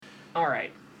All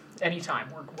right. Anytime.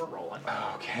 We're rolling.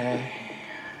 Okay.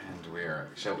 And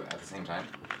shall we, at the same time?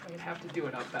 I'd have to do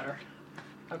it up better.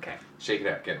 Okay. Shake it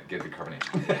up. Get the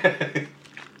carbonation.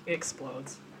 It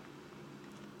explodes.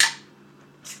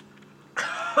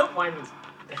 Mine was...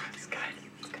 It's good.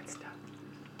 It's good stuff.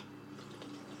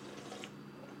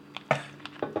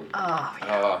 Oh,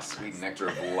 yeah. Oh, sweet nectar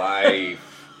of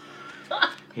life.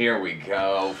 Here we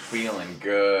go. Feeling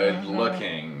good.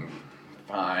 Looking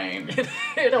fine.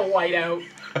 In a whiteout.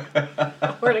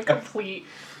 We're in a complete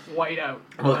whiteout.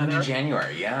 Welcome to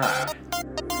January, yeah.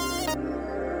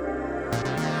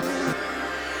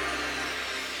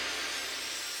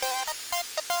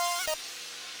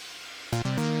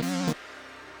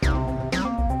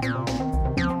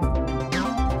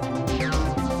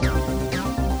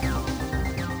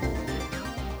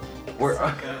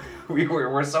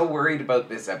 We're so worried about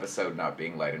this episode not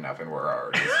being light enough, and we're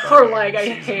already We're like,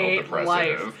 I seasonal hate depressive.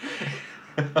 life.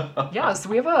 Yeah, so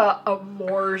we have a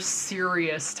more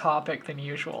serious topic than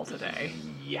usual today.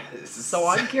 Yes. So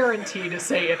I'm guaranteed to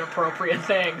say inappropriate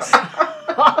things.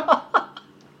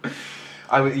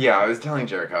 I was telling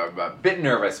Jericho I'm a bit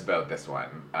nervous about this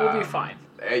one. We'll be fine.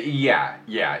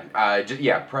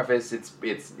 Preface: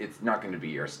 it's not going to be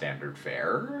your standard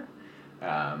fare.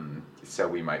 So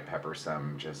we might pepper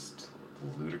some just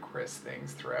ludicrous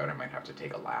things throughout. I might have to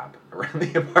take a lap around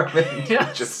the apartment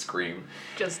and just scream.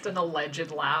 Just an alleged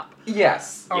lap.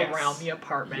 Yes. Around the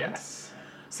apartment. Yes.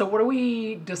 So what are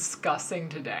we discussing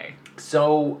today?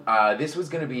 So this was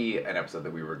going to be an episode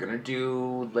that we were going to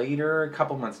do later, a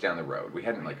couple months down the road. We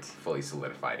hadn't fully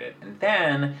solidified it. And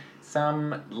then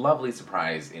some lovely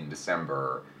surprise in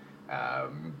December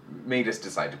made us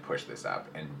decide to push this up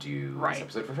and do this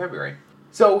episode for February.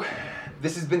 So,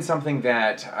 this has been something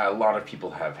that a lot of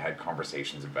people have had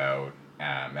conversations about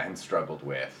and struggled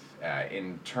with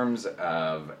in terms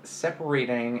of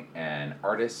separating an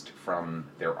artist from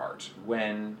their art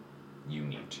when you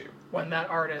need to. When that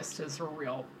artist is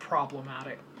real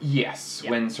problematic. Yes,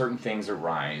 when certain things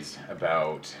arise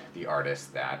about the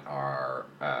artist that are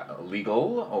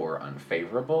illegal or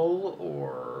unfavorable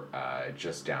or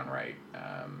just downright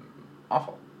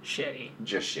awful. Shitty.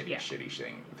 Just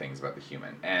shitty things about the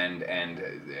human. And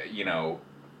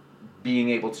being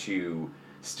able to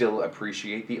still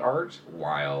appreciate the art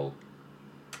while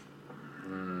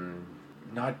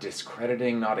not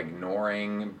discrediting, not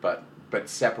ignoring, but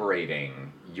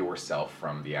separating yourself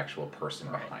from the actual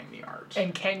person behind the art.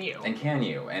 And can you?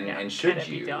 And should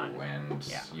you? And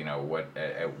what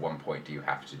at one point do you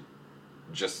have to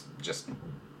just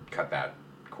cut that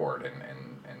cord and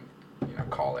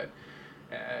call it.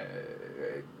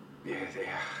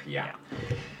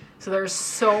 So there's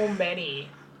so many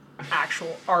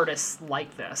actual artists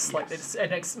like this. Like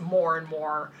it's more and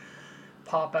more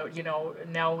pop out.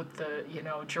 Now with the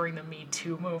during the Me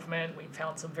Too movement, we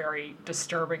found some very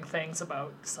disturbing things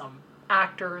about some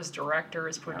actors,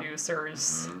 directors,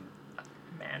 producers.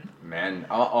 Men, men.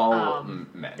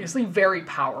 Usually very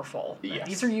powerful. Yes.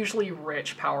 These are usually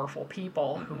rich, powerful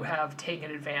people who have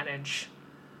taken advantage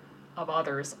of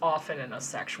others, often in a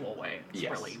sexual way. It's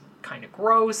really kind of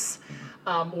gross.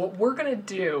 What we're going to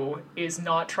do is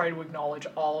not try to acknowledge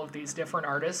all of these different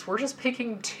artists. We're just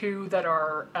picking two that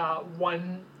are,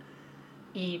 one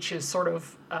each is sort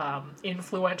of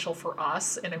influential for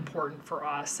us and important for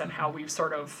us, and how we've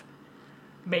sort of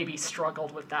maybe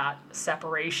struggled with that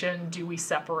separation. Do we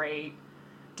separate?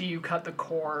 Do you cut the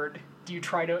cord? Do you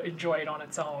try to enjoy it on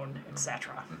its own,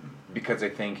 etc.? Because I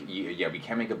think, we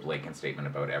can't make a blanket statement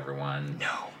about everyone.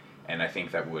 No. And I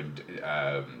think that would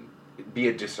be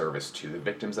a disservice to the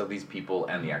victims of these people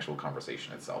and the actual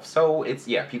conversation itself. So it's,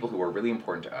 people who are really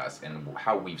important to us and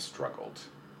how we've struggled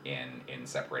in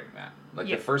separating that.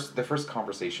 The first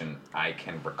conversation I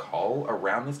can recall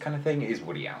around this kind of thing is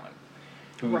Woody Allen,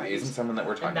 who isn't someone that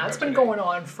we're talking about. And that's been going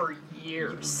on for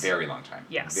years. Very long time.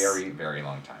 Yes. Very, very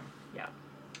long time. Yeah.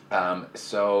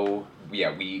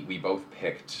 We both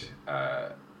picked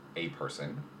a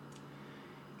person.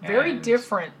 Very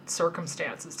different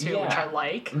circumstances, too, which I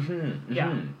like.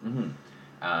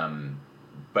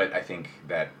 But I think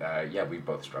that, we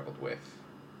both struggled with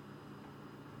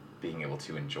being able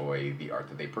to enjoy the art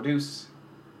that they produce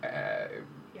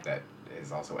that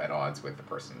is also at odds with the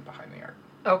person behind the art.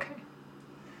 Okay.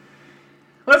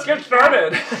 Let's get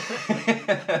started!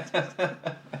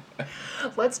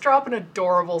 Let's drop an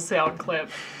adorable sound clip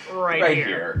right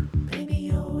here. Baby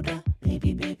Yoda,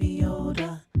 baby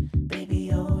Yoda, baby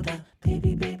Yoda,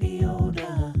 baby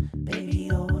Yoda, baby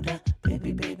Yoda,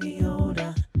 baby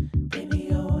Yoda, baby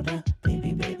Yoda,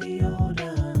 baby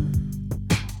Yoda.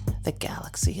 The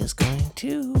galaxy is going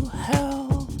to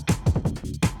hell.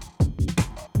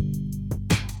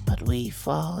 but we've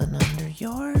fallen under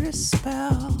your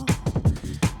spell,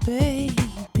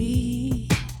 baby.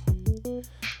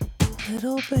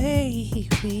 Little baby,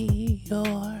 you're the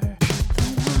one.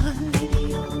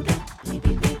 Baby Yoda,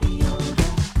 baby, baby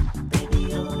Yoda, baby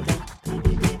Yoda,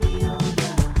 baby, baby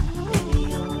Yoda, baby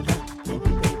Yoda, baby,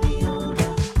 baby Yoda,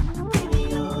 baby Yoda, baby, baby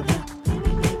Yoda.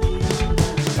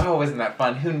 Oh, isn't that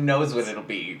fun? Who knows what it'll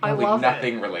be? I Probably love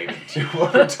nothing related to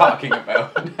what we're talking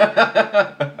about.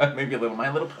 Maybe a little My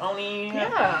Little Pony.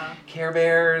 Yeah. Care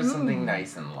Bears, something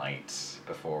nice and light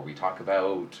before we talk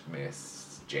about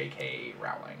Miss J.K.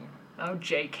 Rowling. Oh,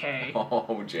 J.K.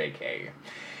 Oh, J.K.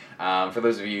 For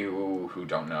those of you who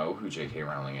don't know who J.K.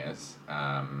 Rowling is,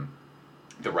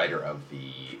 the writer of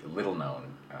the little-known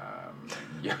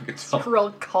young adult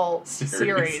Real cult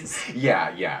series.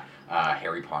 Yeah.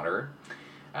 Harry Potter.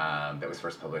 That was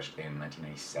first published in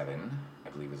 1997. I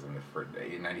believe it was in the first...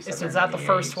 97 Is that the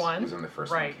first 98. one? It was when the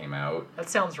first Right. one came out. That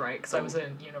sounds right, because I was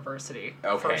in university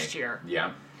Okay. first year.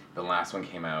 Yeah. The last one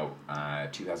came out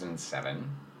 2007.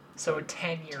 So a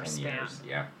 10-year 10 span. years.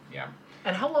 Yeah.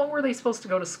 And how long were they supposed to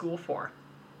go to school for?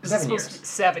 Is it 7 supposed years. to be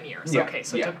 7 years. Yeah, Okay,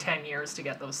 so it yeah. took 10 years to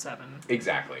get those 7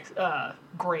 Exactly.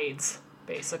 grades,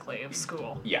 basically, of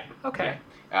school. Yeah. Okay.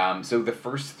 Yeah. So the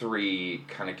first 3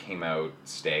 kind of came out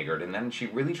staggered, and then she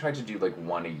really tried to do like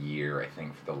one a year, I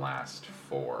think, for the last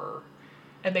 4.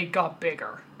 And they got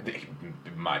bigger.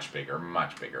 Much bigger.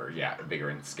 Yeah, bigger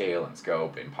in scale and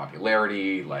scope and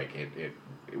popularity. Like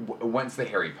once the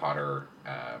Harry Potter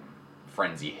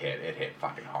frenzy hit, it hit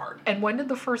fucking hard. And when did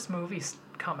the first movies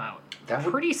come out? That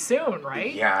would- Pretty soon,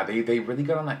 right? Yeah, they really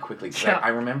got on that quickly. 'Cause Yeah. I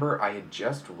remember I had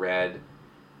just read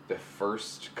the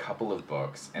first couple of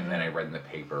books, and then I read in the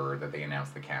paper that they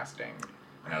announced the casting,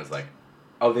 and I was like,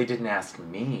 oh, they didn't ask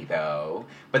me though,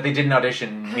 but they didn't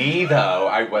audition me though.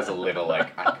 I was a little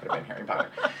like, I could have been Harry Potter.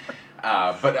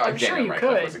 But I'm sure Daniel you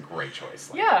Radcliffe could. was a great choice.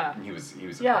 Like, Yeah. he was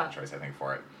a Yeah. great choice, I think,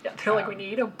 for it. Yeah, they're like, we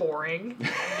need a boring,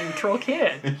 neutral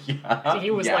kid. Yeah.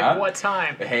 He was yeah. like, what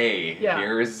time? Hey, Yeah.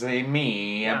 here's a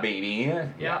me, Yeah. a baby.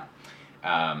 Yeah.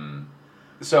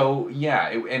 So yeah,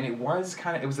 it was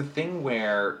it was a thing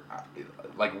where,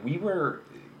 like, we were,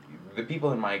 the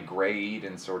people in my grade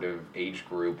and sort of age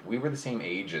group, we were the same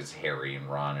age as Harry and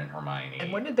Ron and Hermione.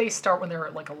 And when did they start? When they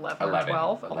were like 11 or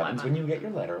 12? 11's when you get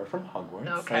your letter from Hogwarts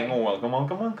Okay. saying,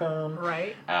 welcome.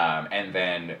 Right. And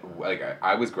then, like,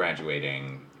 I was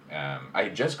graduating. I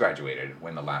had just graduated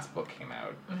when the last book came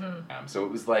out. Mm-hmm. So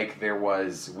it was like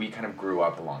we kind of grew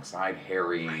up alongside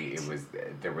Harry.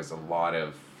 Right. There was a lot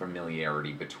of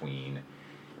familiarity between,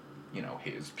 you know,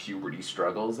 his puberty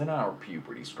struggles and our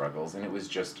puberty struggles, and it was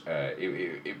just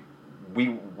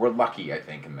we were lucky, I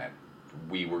think, in that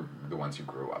we were the ones who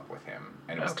grew up with him,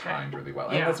 and it was Okay. timed really well.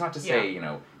 Yeah. And that's not to say, Yeah. you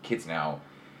know, kids now,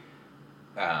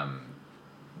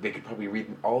 they could probably read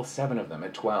all 7 of them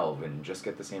at 12 and just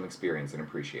get the same experience and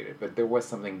appreciate it. But there was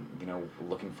something, you know,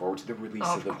 looking forward to the release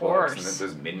of the books, and then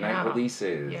those midnight Yeah.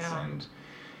 releases, Yeah. and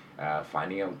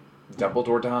finding out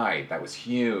Dumbledore died. That was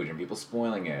huge, and people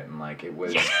spoiling it, and like it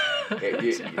was.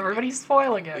 Everybody's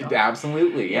spoiling it.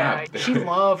 Absolutely, yeah. She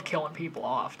loved killing people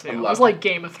off, too. It was loved like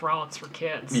Game of Thrones for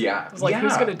kids. Yeah. It was like,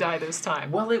 who's Yeah. going to die this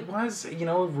time? Well, it was, you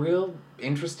know, a real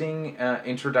interesting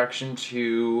introduction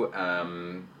to,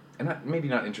 and maybe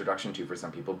not introduction to for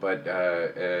some people, but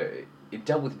it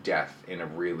dealt with death in a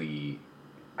really,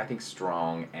 I think,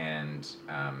 strong and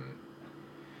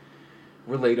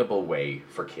relatable way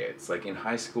for kids. Like in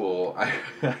high school, I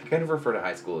kind of refer to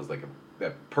high school as like a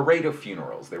parade of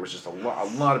funerals. There was just a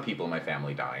lot of people in my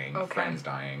family dying, Okay. friends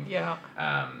dying. Yeah.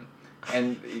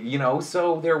 And you know,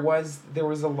 so there was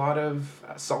a lot of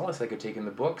solace I could take in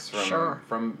the books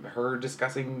from her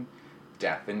discussing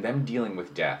death and them dealing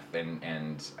with death,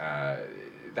 and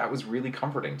that was really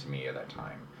comforting to me at that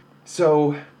time.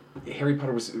 So Harry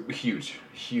Potter was huge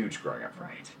growing up for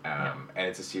me. Right. And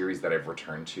it's a series that I've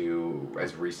returned to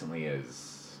as recently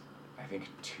as, I think,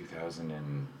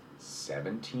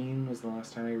 2017 was the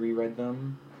last time I reread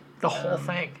them. The whole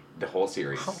thing. The whole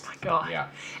series. Oh my god. Yeah.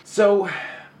 So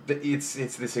it's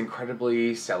this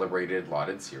incredibly celebrated,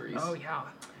 lauded series. Oh yeah.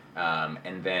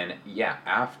 And then, yeah,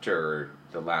 after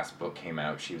the last book came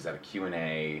out, she was at a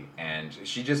Q&A, and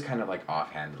she just kind of like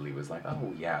offhandedly was like,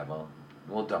 oh yeah, well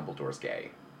Dumbledore's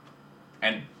gay.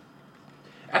 And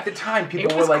at the time,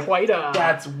 people were like, quite a...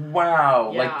 that's wow.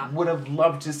 Yeah. Like, would have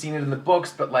loved to have seen it in the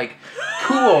books, but like,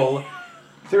 cool.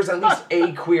 There's at least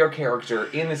a queer character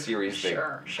in the series.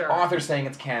 Sure. Author saying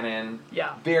it's canon.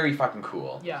 Yeah. Very fucking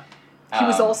cool. Yeah. He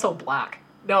was also black.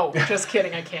 No, just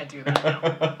kidding. I can't do that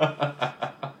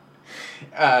now.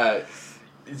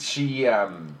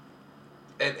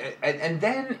 And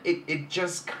then it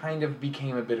just kind of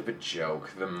became a bit of a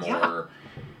joke the more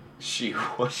she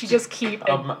just keep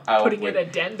putting in with,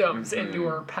 addendums into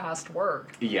her past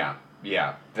work. Yeah.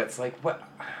 That's like, what?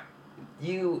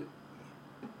 You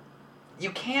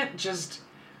can't just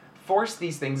force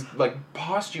these things like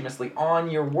posthumously on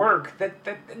your work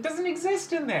that doesn't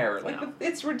exist in there. Like,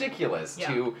 it's ridiculous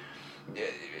to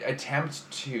attempt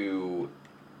to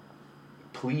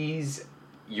please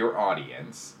your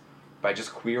audience by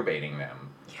just queer baiting them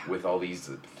with all these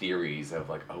theories of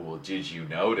like, oh, well, did you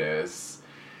notice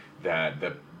that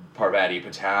the Parvati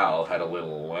Patel had a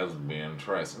little lesbian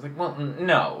tryst? It's like, well,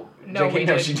 no.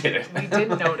 She didn't. We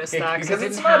didn't notice that because it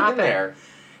it's didn't not happen. in there.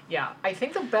 Yeah, I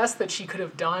think the best that she could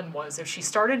have done was if she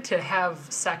started to have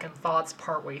second thoughts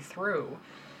partway through.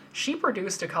 She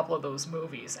produced a couple of those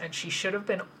movies, and she should have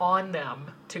been on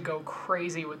them to go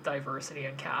crazy with diversity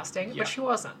and casting, but she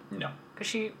wasn't. No. Because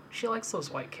she likes those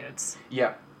white kids.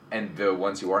 Yeah, and the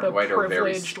ones who aren't The white are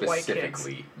very privileged white kids.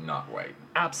 specifically not white.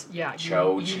 Yeah,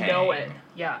 Cho you Chang. know it.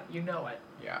 Yeah, you know it.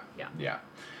 Yeah.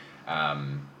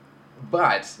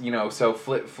 But, so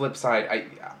flip side,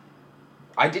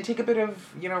 I did take a bit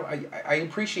of, I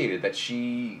appreciated that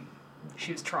she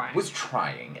was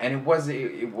trying. And it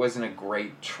wasn't a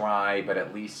great try, but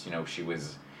at least, she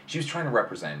was trying to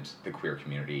represent the queer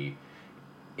community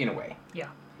in a way. Yeah.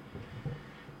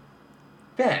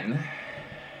 Then,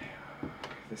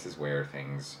 this is where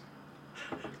things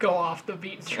go off the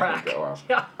beaten track. Go off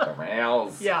the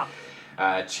rails. Yeah.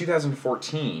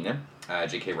 2014,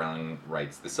 J.K. Rowling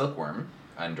writes The Silkworm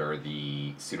under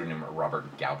the pseudonym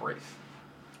Robert Galbraith.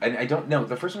 And I don't know,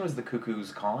 the first one was The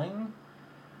Cuckoo's Calling?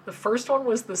 The first one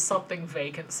was the Something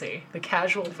Vacancy, the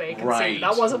Casual Vacancy. Right,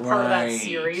 that wasn't part of that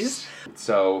series.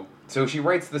 So she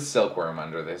writes The Silkworm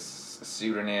under this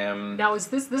pseudonym. Now,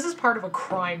 this is part of a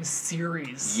crime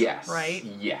series? Yes. Right?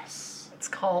 Yes. It's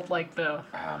called like the...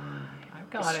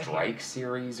 Strike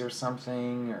series or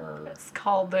something, or it's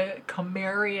called the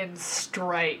Cimmerian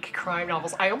Strike crime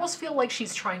novels. I almost feel like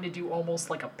she's trying to do almost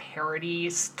like a parody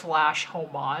 /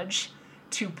 homage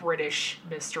to British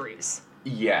mysteries.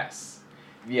 Yes.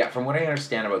 Yeah, from what I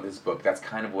understand about this book, that's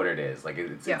kind of what it is. Like,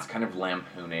 it's kind of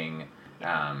lampooning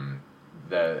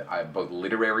the both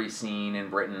literary scene in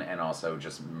Britain and also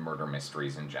just murder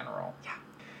mysteries in general. Yeah.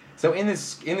 So in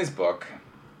this book,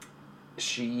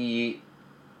 she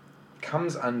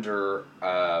comes under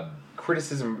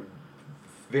criticism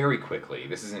very quickly.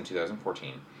 This is in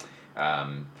 2014.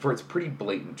 For its pretty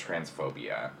blatant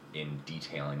transphobia in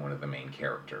detailing one of the main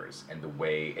characters and the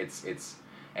way it's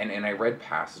and I read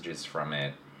passages from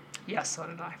it. Yes, so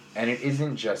did I. And it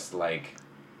isn't just like,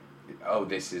 oh,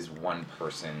 this is one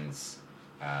person's,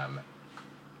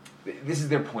 this is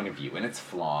their point of view and it's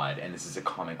flawed and this is a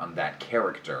comment on that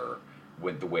character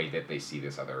with the way that they see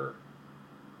this other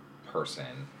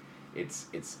person.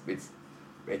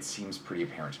 It seems pretty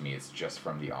apparent to me it's just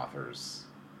from the author's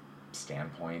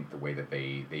standpoint, the way that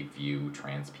they view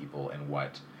trans people and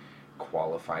what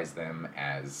qualifies them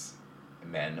as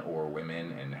men or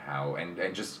women and how and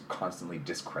just constantly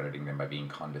discrediting them by being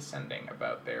condescending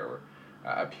about their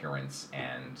appearance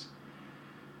and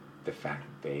the fact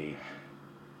that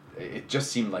it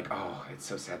just seemed like, oh, it's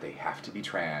so sad they have to be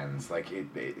trans. Like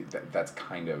that's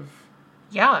kind of...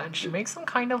 Yeah, and she makes them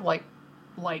kind of like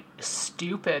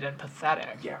stupid and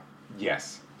pathetic. Yeah.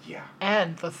 Yes. Yeah.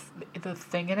 And the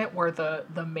thing in it where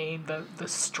the main the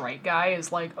straight guy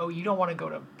is like, oh, you don't want to go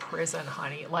to prison,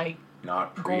 honey. Like,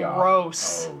 not pre-op.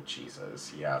 Gross. Oh,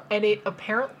 Jesus. Yeah. And it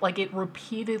it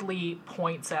repeatedly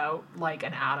points out like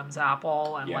an Adam's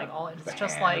apple and like all it's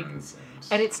just like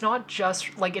and it's not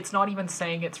just like it's not even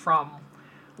saying it's from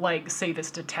like say this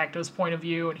detective's point of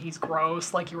view and he's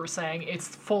gross like you were saying. It's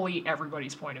fully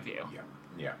everybody's point of view.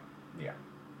 Yeah.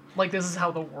 Like this is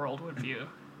how the world would view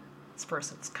this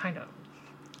person. It's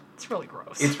really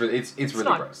gross. It's really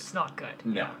gross. It's not good.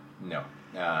 No.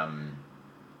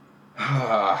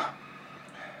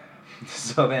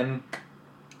 So then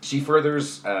she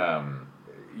furthers, a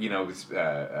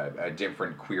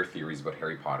different queer theories about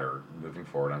Harry Potter moving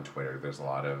forward on Twitter. There's a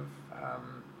lot of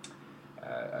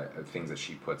things that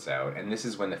she puts out, and this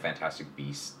is when the Fantastic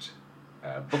Beast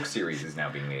book series is now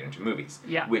being made into movies.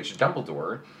 Yeah. Which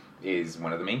Dumbledore is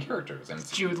one of the main characters, and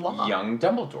it's Jude Law. Young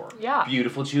Dumbledore. Yeah.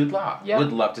 Beautiful Jude Law. Yeah.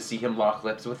 Would love to see him lock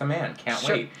lips with a man. Can't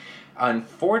wait.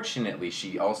 Unfortunately,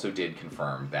 she also did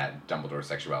confirm that Dumbledore's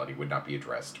sexuality would not be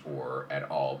addressed or at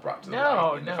all brought to the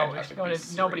light in the Fantastic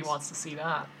Beasts nobody series. wants to see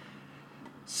that.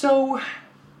 So,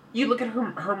 you look at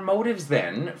her motives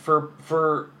then for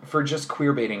just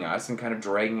queer baiting us and kind of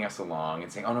dragging us along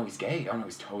and saying, oh no, he's gay. Oh no,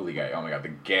 he's totally gay. Oh my god, the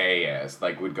gayest.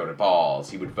 Like, would go to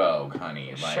balls. He would Vogue,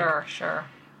 honey. Like, Sure.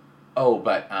 Oh,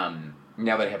 but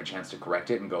now that I have a chance to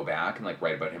correct it and go back and like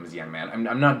write about him as a young man,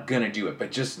 I'm not gonna do it.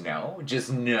 But just know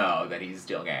that he's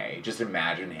still gay. Just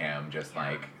imagine him just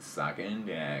like sucking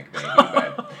dick, baby.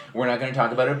 But we're not gonna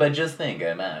talk about it. But just think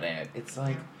about it. It's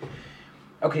like,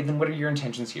 okay, then what are your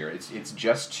intentions here? It's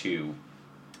just to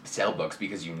sell books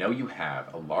because you know you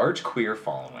have a large queer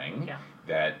following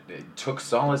that took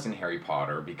solace in Harry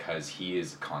Potter because he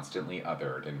is constantly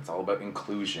othered, and it's all about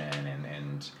inclusion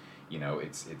and you know,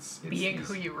 it's being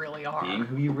who you really are. Being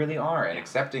who you really are and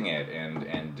accepting it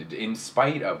and in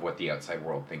spite of what the outside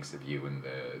world thinks of you and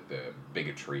the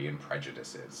bigotry and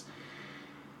prejudices.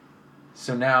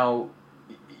 So now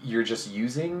you're just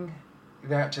using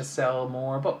that to sell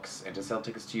more books and to sell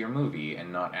tickets to your movie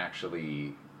and not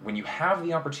actually, when you have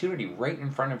the opportunity right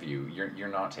in front of you, you're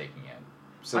not taking it.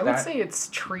 So I would say it's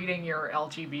treating your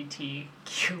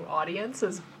LGBTQ audience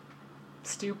as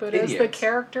stupid idiots. As the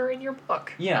character in your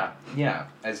book. Yeah,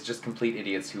 as just complete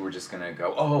idiots who were just gonna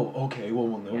go, oh, okay,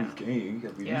 well, no, he's gay,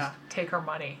 at least. Yeah, take our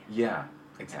money. Yeah,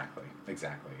 exactly,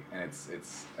 and it's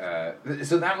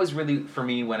so that was really, for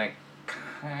me, when it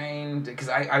because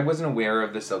I wasn't aware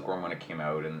of the Silkworm when it came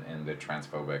out and the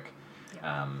transphobic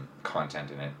content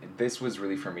in it. This was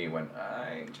really for me when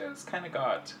I just kind of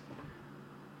got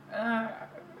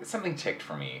something ticked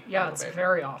for me. Yeah, it's bit.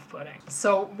 very off-putting.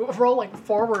 So rolling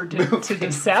forward to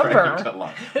December.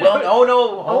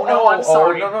 Well, I'm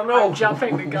sorry. No. I'm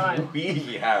jumping the gun. We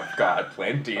have got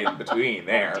plenty in between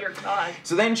there. Oh, dear God.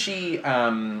 So then she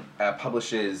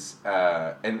publishes,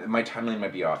 and my timeline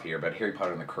might be off here, but Harry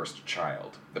Potter and the Cursed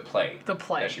Child, the play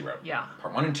that she wrote. Yeah.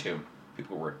 Part 1 and 2.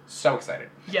 People were so excited.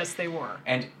 Yes, they were.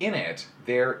 And in it,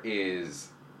 there is,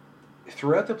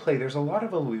 throughout the play, there's a lot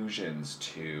of allusions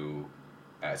to.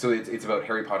 So it's about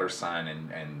Harry Potter's son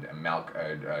and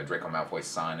Draco Malfoy's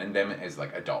son and them as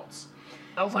like adults.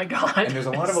 Oh my God! And there's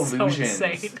a lot of allusions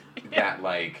So that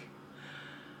like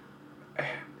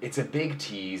it's a big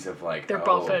tease of like they're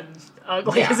both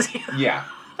ugly. Yeah.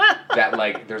 That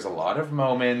like there's a lot of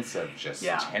moments of just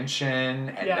tension,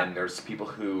 and then there's people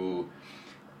who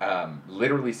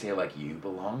literally say like you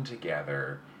belong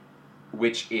together,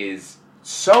 which is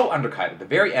so undercut at the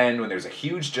very end when there's a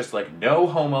huge just like no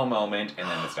homo moment and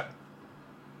then it's done.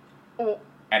 Oh.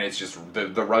 And it's just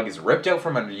the rug is ripped out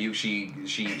from under you. She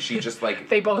just like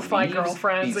they both find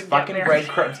girlfriends these and fucking get married.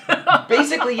 breadcrumbs.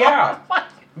 Basically, yeah.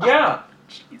 Yeah.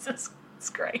 Jesus, it's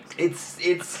great. It's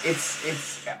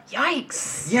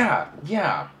yikes.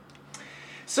 Yeah.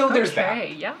 So there's that.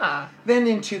 Okay, yeah. Then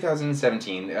in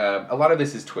 2017, a lot of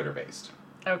this is Twitter based.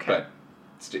 Okay. But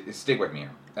stick with me here.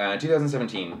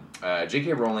 2017,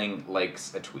 J.K. Rowling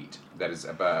likes a tweet that is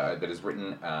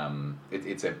written.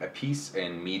 It's a piece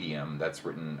in Medium that's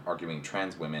written arguing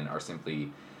trans women are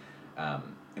simply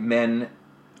men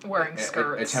wearing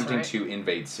skirts, attempting to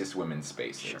invade cis women's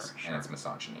spaces, sure. And it's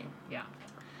misogyny. Yeah.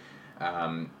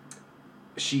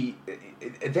 She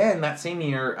then that same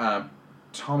year,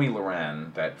 Tommy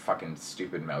Loren, that fucking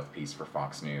stupid mouthpiece for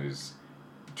Fox News,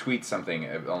 tweets something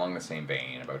along the same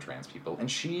vein about trans people,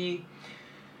 and she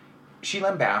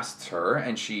lambasts her,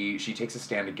 and she takes a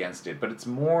stand against it, but it's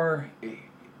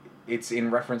in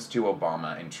reference to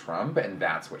Obama and Trump, and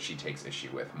that's what she takes issue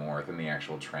with more than the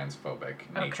actual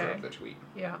transphobic nature of the tweet.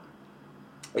 Yeah.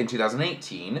 In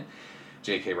 2018,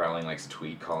 J.K. Rowling likes a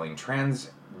tweet calling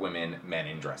trans women men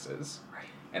in dresses, right.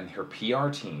 And her PR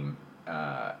team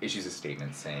issues a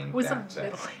statement saying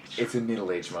that it's a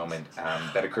middle-aged moment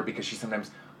that occurred because she sometimes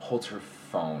holds her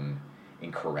phone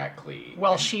incorrectly.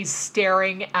 Well, she's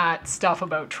staring at stuff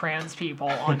about trans people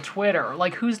on Twitter.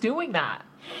 Like, who's doing that?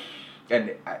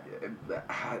 And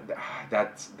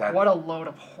that's what a load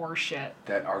of horseshit.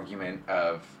 That argument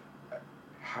of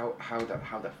how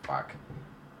the fuck.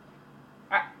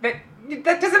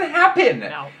 That doesn't happen.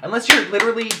 No. Unless you're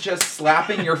literally just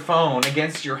slapping your phone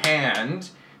against your hand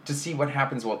to see what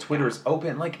happens while Twitter is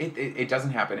open. Like it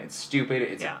doesn't happen. It's stupid.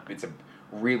 It's a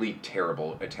really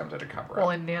terrible attempt at a cover-up. Well,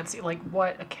 and Nancy, like,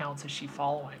 what accounts is she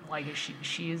following? Like,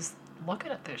 she's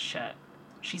looking at this shit.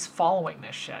 She's following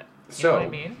this shit. You know what I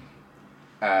mean?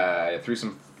 Through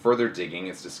some further digging,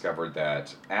 it's discovered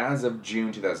that as of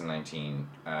June 2019,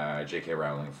 J.K.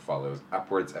 Rowling follows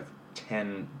upwards of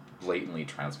 10 blatantly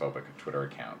transphobic Twitter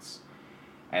accounts,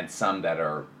 and some that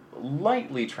are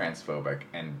lightly transphobic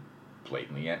and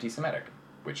blatantly anti-Semitic,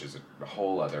 which is a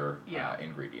whole other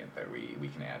ingredient that we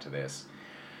can add to this.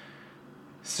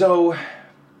 So,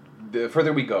 the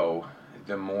further we go,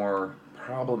 the more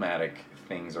problematic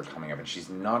things are coming up, and she's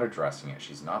not addressing it.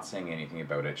 She's not saying anything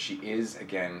about it. She is,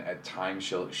 again, at times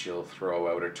she'll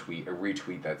throw out a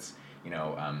retweet that's,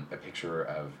 a picture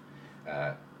of,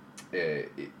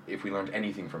 if we learned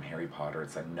anything from Harry Potter,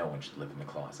 it's that no one should live in the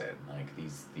closet. Like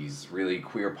these really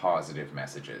queer positive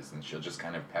messages, and she'll just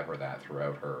kind of pepper that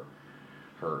throughout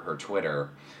her Twitter.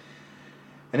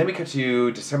 And then we cut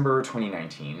to December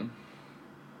 2019,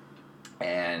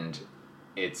 and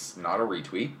it's not a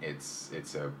retweet.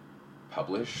 It's a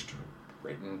published,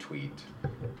 written tweet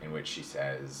in which she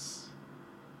says,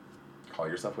 "Call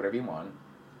yourself whatever you want,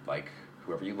 like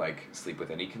whoever you like, sleep with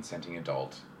any consenting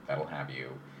adult, that'll have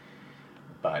you.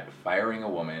 But firing a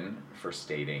woman for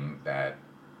stating that,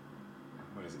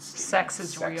 what is it? Sex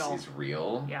is real. Sex is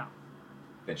real. Yeah.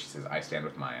 Then she says, I stand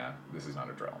with Maya. This is not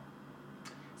a drill."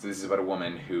 So this is about a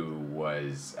woman who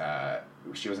was,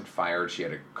 she wasn't fired. She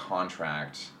had a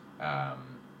contract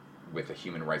with a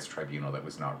human rights tribunal that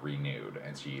was not renewed.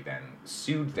 And she then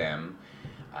sued them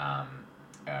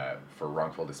for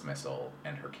wrongful dismissal.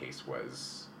 And her case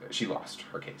was, she lost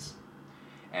her case.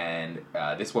 And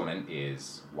this woman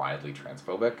is wildly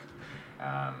transphobic.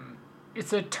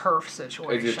 It's a turf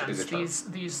situation. It's a turf.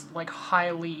 These like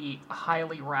highly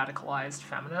radicalized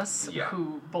feminists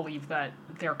who believe that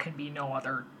there can be no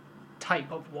other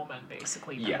type of woman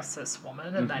basically than a cis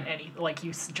woman, and that any, like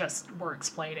you just were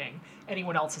explaining,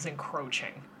 anyone else is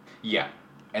encroaching. Yeah.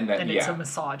 And it's a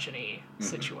misogyny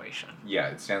situation. Yeah,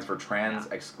 it stands for trans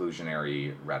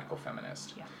exclusionary radical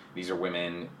feminist. Yeah. These are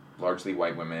women, largely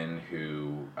white women,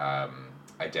 who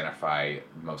identify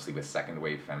mostly with second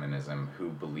wave feminism, who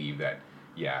believe that,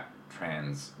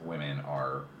 trans women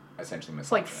are essentially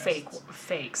misogynist. It's like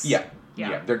fakes. Yeah.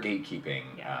 They're gatekeeping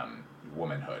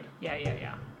womanhood.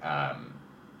 Yeah.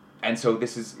 And so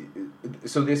this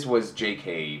was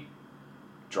JK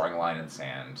drawing a line in the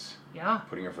sand,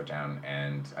 putting her foot down,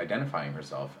 and identifying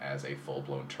herself as a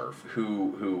full-blown TERF,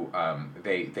 who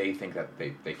they think that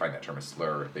they find that term a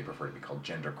slur. They prefer to be called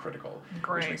gender critical,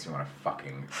 which makes me want to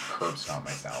fucking curb stomp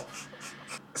myself.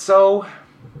 So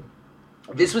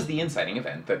this was the inciting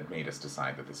event that made us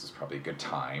decide that this is probably a good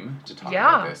time to talk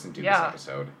about this and do this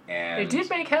episode. And it did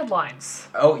make headlines.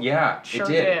 Oh yeah, sure it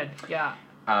did. Yeah.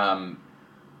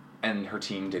 And her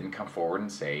team didn't come forward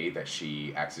and say that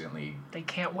she accidentally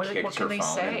kicked her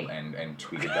phone and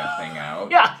tweeted that thing out.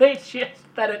 Yeah,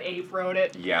 that an ape wrote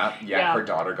it. Yeah. Her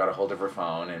daughter got a hold of her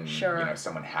phone, and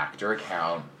someone hacked her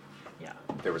account. Yeah.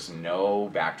 There was no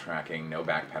backtracking, no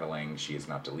backpedaling. She has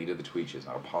not deleted the tweet. She has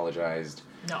not apologized.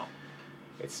 No.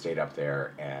 It stayed up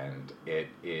there, and it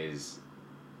is.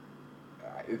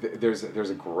 There's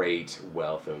a great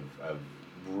wealth of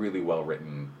really well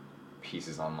written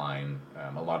pieces online,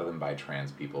 a lot of them by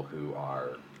trans people who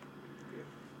are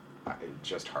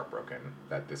just heartbroken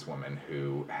that this woman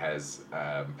who has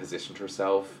positioned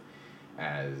herself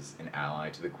as an ally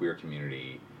to the queer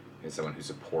community, as someone who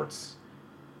supports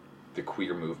the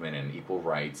queer movement and equal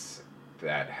rights,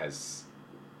 that has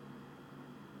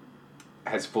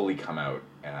fully come out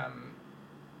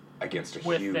against a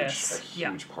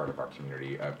huge part of our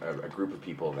community, a group of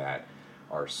people that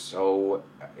are so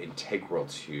integral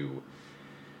to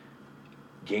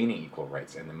gaining equal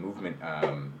rights, and the movement,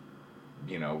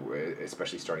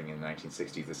 especially starting in the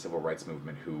 1960s, the civil rights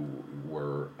movement, who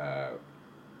were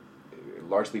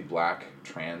largely black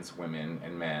trans women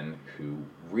and men who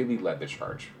really led the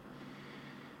charge.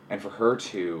 And for her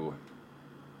to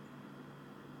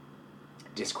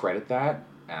discredit that,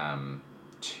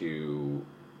 to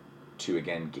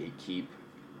again gatekeep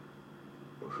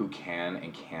who can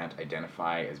and can't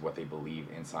identify as what they believe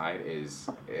inside, it's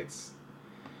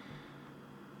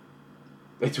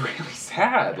really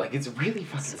sad. Like, it's really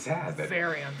fucking sad.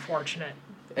 Very unfortunate.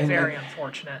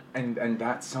 Unfortunate. And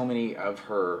that so many of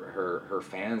her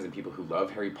fans and people who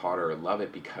love Harry Potter love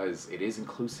it because it is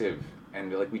inclusive.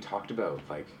 And like we talked about,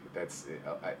 like, that's,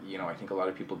 I think a lot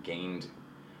of people gained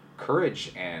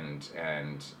courage and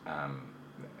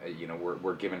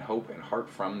we're given hope and heart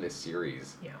from this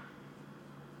series. Yeah.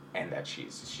 And that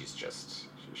she's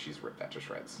ripped that to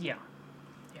shreds. Yeah.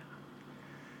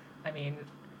 I mean,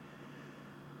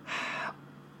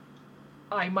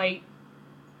 I might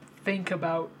think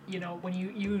about, when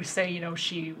you say,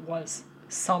 she was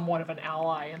somewhat of an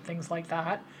ally and things like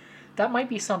that, that might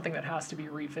be something that has to be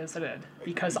revisited,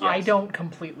 because I don't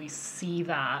completely see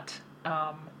that.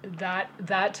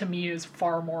 That to me is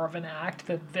far more of an act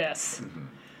than this. Mm-hmm.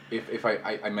 If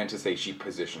I meant to say she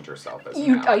positioned herself as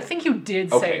an ally. I think you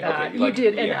did say that. Okay. You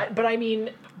did,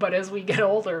 but as we get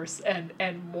older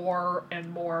and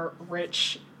more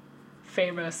rich,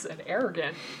 famous, and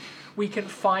arrogant, we can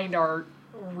find our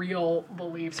real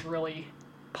beliefs really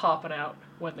popping out.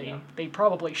 when Yeah. they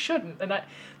probably shouldn't. And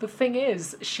the thing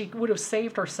is, she would have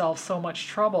saved herself so much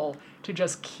trouble to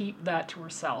just keep that to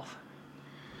herself.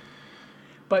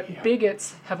 But Yeah.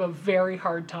 bigots have a very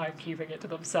hard time keeping it to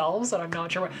themselves, and I'm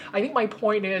not sure. I think my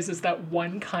point is that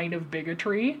one kind of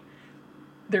bigotry,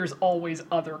 there's always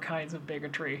other kinds of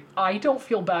bigotry. I don't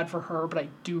feel bad for her, but I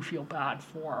do feel bad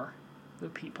for the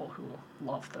people who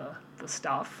love the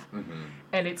stuff. Mm-hmm.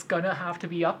 And it's going to have to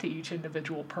be up to each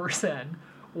individual person.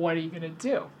 What are you going to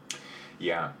do?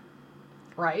 Yeah.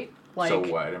 Right? So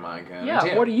what am I gonna yeah,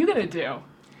 do? what are you going to do?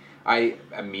 I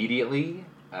immediately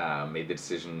made the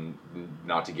decision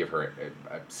not to give her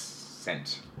a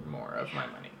cent more of my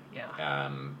money. Yeah.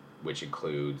 Which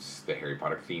includes the Harry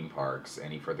Potter theme parks,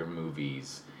 any further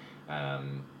movies,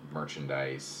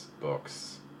 merchandise,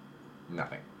 books,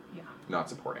 nothing. Yeah. Not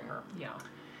supporting her. Yeah.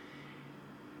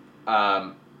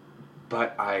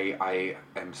 But I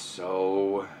am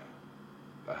so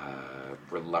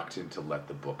reluctant to let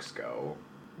the books go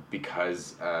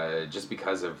because just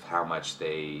because of how much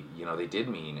they did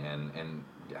mean and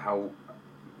how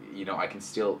I can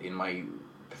still in my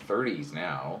 30s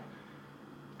now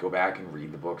go back and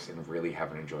read the books and really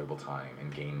have an enjoyable time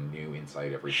and gain new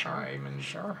insight every time. And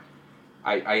Sure.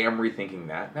 I am rethinking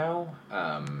that now.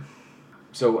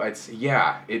 So it's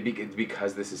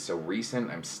because this is so recent.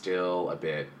 I'm still a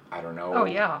bit, I don't know. Oh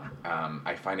yeah.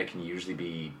 I find I can usually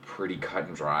be pretty cut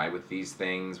and dry with these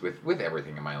things, with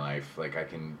everything in my life. Like I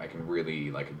can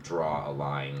really like draw a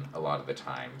line a lot of the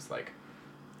times. Like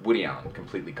Woody Allen,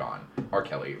 completely gone. R.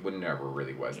 Kelly, never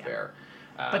really was there.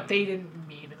 But they didn't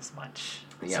mean as much.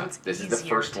 Yeah, So it's this is the easier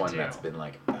first to one do. that's been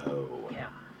like, oh, Yeah.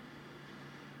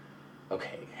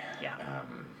 okay. Yeah.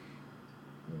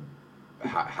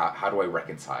 How do I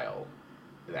reconcile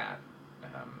that?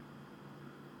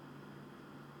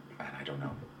 And I don't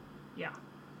know. Yeah.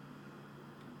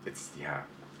 It's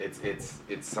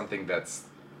something that's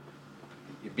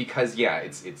because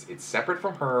it's separate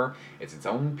from her. It's its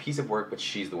own piece of work, but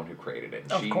she's the one who created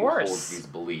it. Of She course. holds these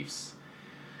beliefs.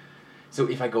 So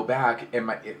if I go back, am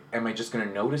I just going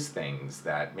to notice things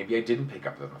that maybe I didn't pick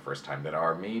up on the first time that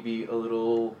are maybe a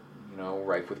little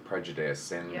rife with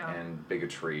prejudice and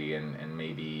bigotry and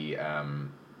maybe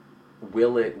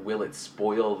will it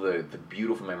spoil the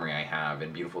beautiful memory I have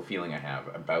and beautiful feeling I have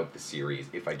about the series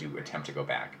if I do attempt to go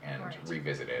back and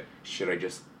revisit it? Should I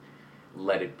just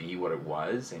let it be what it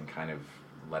was and kind of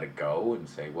let it go and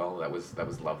say, well, that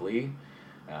was lovely.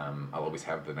 I'll always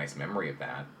have the nice memory of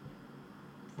that,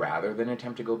 rather than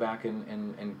attempt to go back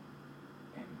and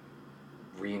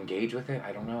re-engage with it?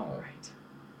 I don't know. Right.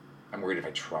 I'm worried if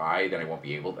I try, then I won't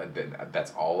be able.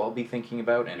 That's all I'll be thinking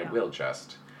about, and it will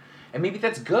just. And maybe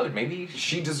that's good. Maybe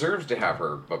she deserves to have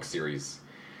her book series,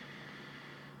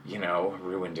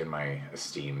 ruined in my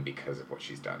esteem because of what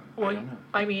she's done. Well, I don't know.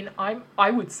 I mean,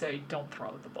 I would say don't throw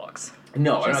out the books.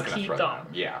 No, I'm Just not going to keep throw them. them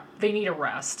out. Yeah. They need a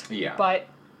rest. Yeah. But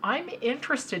I'm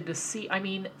interested to see. I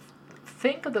mean,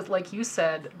 think of like you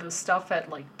said, the stuff at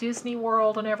like Disney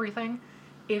World and everything.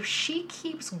 If she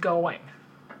keeps going,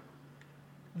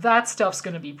 that stuff's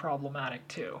going to be problematic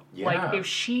too. Yeah. Like if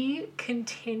she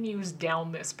continues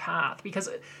down this path, because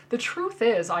the truth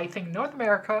is, I think North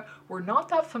America, we're not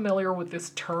that familiar with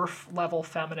this turf level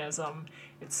feminism.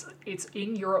 It's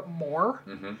in Europe more.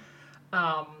 Mm-hmm.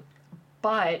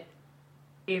 But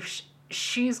if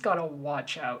she's got to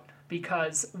watch out,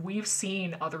 because we've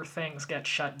seen other things get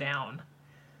shut down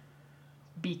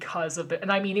because of it.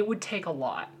 And I mean, it would take a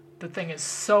lot. The thing is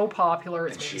so popular,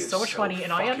 it's And she making is so much so money,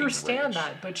 and I fucking understand rich.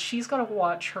 that, but she's got to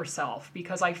watch herself,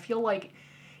 because I feel like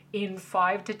in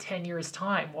 5 to 10 years'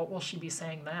 time, what will she be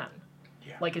saying then?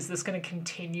 Yeah. Like, is this going to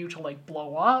continue to like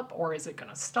blow up, or is it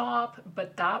going to stop?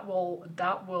 But that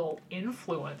will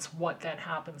influence what then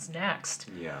happens next.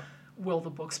 Yeah. Will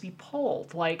the books be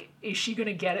pulled? Like, is she going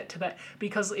to get it to that?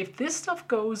 Because if this stuff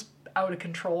goes out of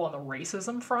control on the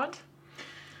racism front,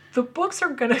 the books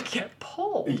are going to get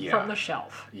pulled from the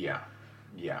shelf. Yeah.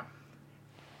 Yeah.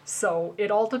 So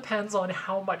it all depends on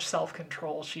how much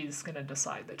self-control she's going to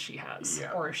decide that she has.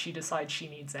 Yeah. Or if she decides she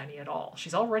needs any at all.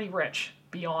 She's already rich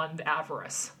beyond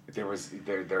avarice.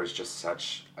 There's just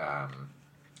such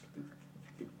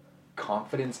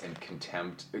confidence and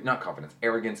contempt, not confidence,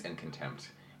 arrogance and contempt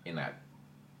in that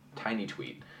tiny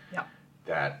tweet.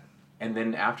 Yeah. And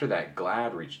then after that,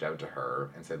 GLAAD reached out to her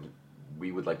and said,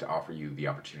 we would like to offer you the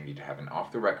opportunity to have an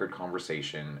off-the-record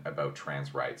conversation about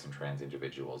trans rights and trans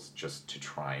individuals, just to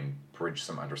try and bridge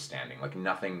some understanding. Like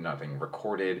nothing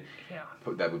recorded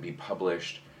that would be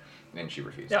published. And she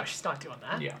refused. No, she's not doing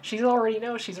that. Yeah. She already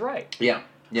knows she's right. Yeah.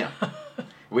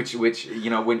 Which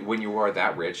when you are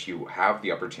that rich, you have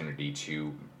the opportunity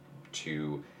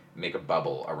to make a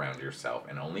bubble around yourself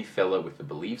and only fill it with the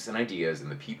beliefs and ideas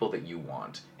and the people that you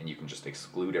want, and you can just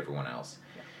exclude everyone else.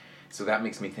 Yeah. So that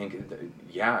makes me think,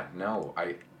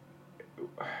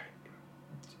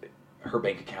 her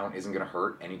bank account isn't going to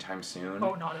hurt anytime soon.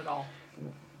 Oh, not at all.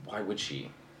 Why would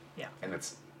she? Yeah. And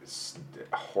it's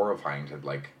horrifying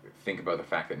to think about the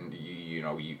fact that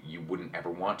you wouldn't ever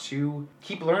want to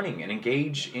keep learning and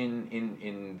engage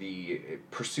in the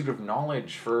pursuit of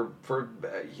knowledge for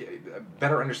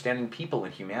better understanding people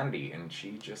and humanity, and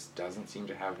she just doesn't seem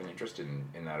to have an interest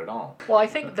in that at all. Well, I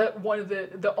think that one of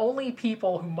the only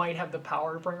people who might have the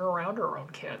power to bring her around are her own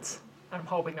kids. I'm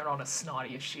hoping they're not as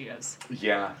snotty as she is.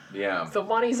 Yeah. The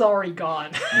money's already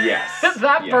gone. Yes.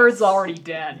 That bird's already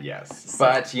dead. Yes. So.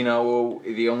 But,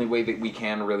 the only way that we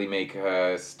can really make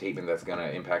a statement that's going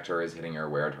to impact her is hitting her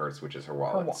where it hurts, which is her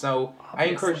wallet. So obviously. I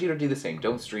encourage you to do the same.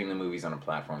 Don't stream the movies on a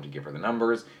platform to give her the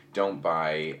numbers. Don't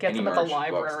buy Get any them at the merch,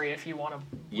 library books. if you want to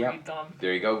read them.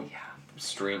 There you go. Yeah.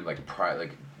 Stream,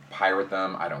 pirate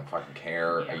them. I don't fucking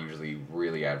care. Yeah. I usually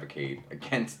really advocate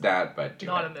against that, but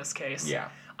Not in this case. Yeah.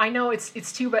 I know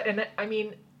it's too bad, and I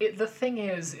mean the thing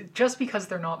is, just because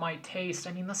they're not my taste,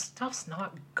 I mean the stuff's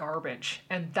not garbage,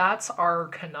 and that's our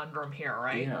conundrum here,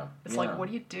 right? Yeah. It's like, what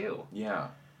do you do? Yeah.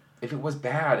 If it was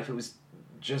bad, if it was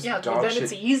just dog then shit,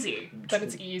 it's easy. Then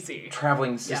it's easy.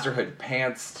 traveling sisterhood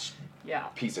pants. Yeah.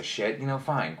 Piece of shit,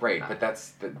 fine, great, but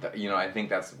that's I think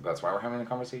that's why we're having the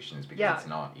conversation, is because it's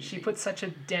not easy. She put such a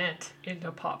dent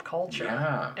into pop culture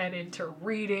and into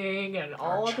reading and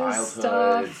all of this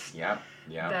stuff. Yeah.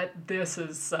 That this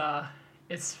is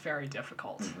it's very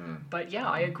difficult. Mm-hmm. But yeah,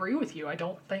 I agree with you. I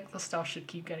don't think the stuff should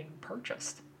keep getting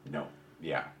purchased. No.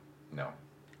 Yeah. No.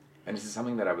 And this is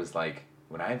something that I was like,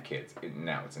 when I have kids,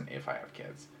 now it's an if I have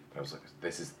kids, but I was like,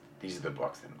 these are the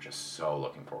books that I'm just so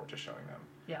looking forward to showing them.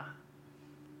 Yeah.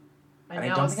 And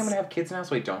I don't think I'm going to have kids now,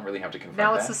 so I don't really have to confront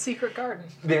Now that. it's The Secret Garden.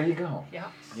 There you go. Yeah.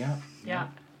 Yeah.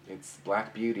 It's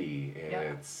Black Beauty.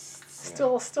 It's...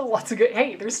 Still lots of good...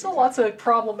 Hey, there's still lots of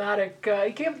problematic...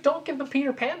 don't give the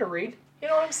Peter Pan to read. You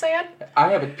know what I'm saying?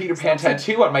 I have a Peter Pan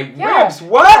tattoo on my ribs. Yeah,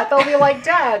 What? they'll be like,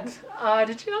 Dad,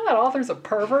 did you know that author's a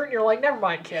pervert? And you're like, never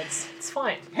mind, kids. It's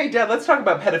fine. Hey, Dad, let's talk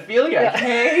about pedophilia. Yeah.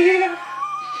 Hey.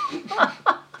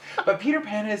 But Peter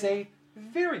Pan is a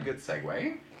very good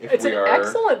segue. It's an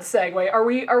excellent segue. Are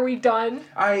we done?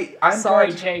 I'm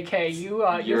sorry, glad... JK. You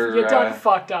done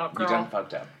fucked up, girl. You done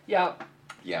fucked up. Yeah.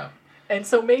 Yeah. And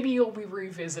so maybe you'll be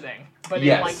revisiting, but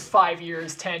in like 5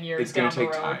 years, 10 years it's down gonna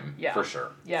take the road. time. Yeah. For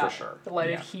sure. Yeah. For sure. To let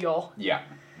it heal. Yeah.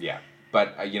 Yeah.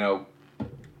 But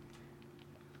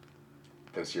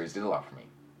those series did a lot for me.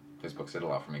 Those books did a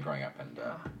lot for me growing up, and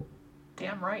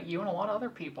damn right, you and a lot of other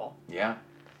people. Yeah.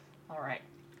 All right.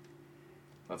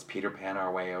 Let's Peter Pan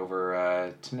our way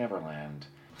over to Neverland.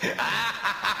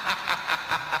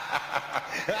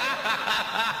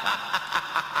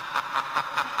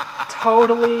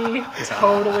 Totally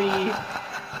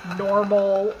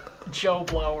normal Joe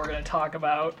Blow we're going to talk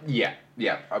about. Yeah.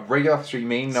 A regular officer, you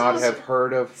may not have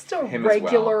heard of him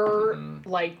regular, as well. Mm-hmm.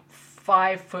 like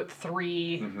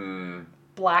 5'3",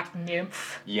 black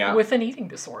nymph with an eating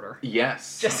disorder.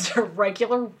 Yes. Just a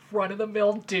regular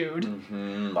run-of-the-mill dude.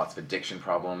 Mm-hmm. Lots of addiction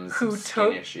problems,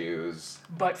 skin issues.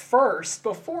 But first,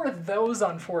 before those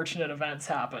unfortunate events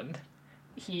happened,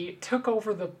 he took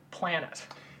over the planet.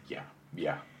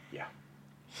 Yeah.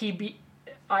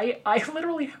 I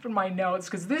literally have in my notes,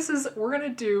 because we're going to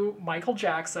do Michael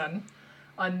Jackson,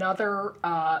 another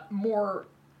more,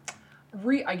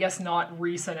 I guess not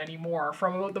recent anymore,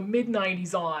 from about the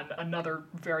mid-90s on, another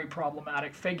very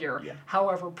problematic figure. Yeah.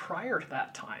 However, prior to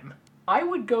that time, I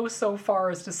would go so far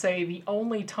as to say the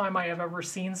only time I have ever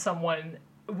seen someone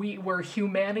where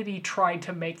humanity tried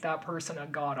to make that person a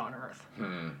god on Earth.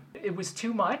 It was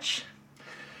too much.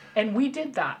 And we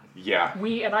did that. Yeah.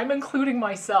 And I'm including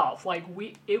myself.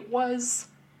 It was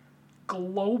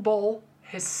global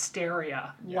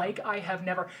hysteria. Yeah. Like I have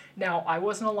never. Now, I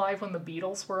wasn't alive when the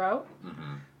Beatles were out,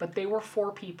 but they were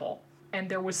 4 people, and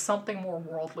there was something more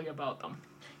worldly about them.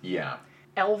 Yeah.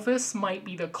 Elvis might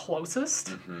be the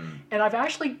closest, and I've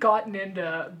actually gotten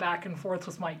into back and forth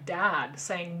with my dad,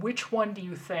 saying, which one do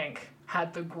you think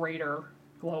had the greater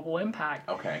global impact?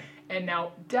 Okay. And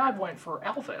now, Dad went for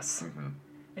Elvis.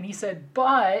 And he said,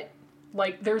 but,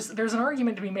 there's an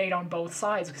argument to be made on both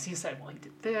sides, because he said, well, he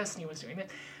did this, and he was doing this.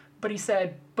 But he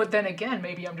said, but then again,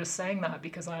 maybe I'm just saying that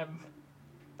because I'm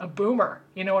a boomer.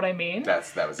 You know what I mean? That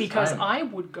was because time. I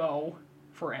would go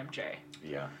for MJ.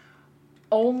 Yeah.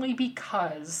 Only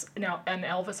because, and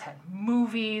Elvis had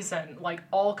movies and,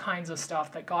 all kinds of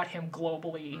stuff that got him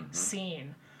globally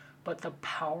seen. but the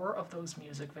power of those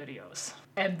music videos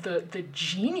and the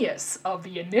genius of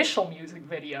the initial music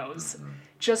videos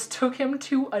just took him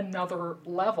to another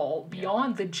level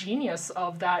beyond the genius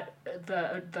of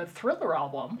the Thriller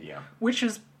album, which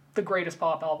is the greatest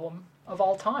pop album of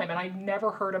all time, and I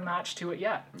never heard a match to it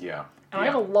yet. Yeah. And I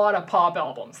have a lot of pop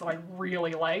albums that I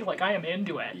really like. Like, I am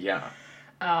into it. Yeah.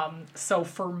 So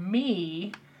for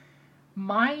me,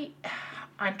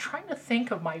 I'm trying to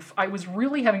think of I was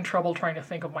really having trouble trying to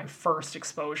think of my first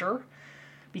exposure,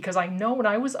 because I know when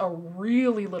I was a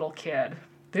really little kid,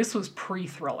 this was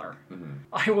pre-Thriller.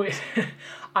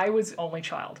 I was only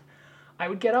child. I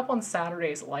would get up on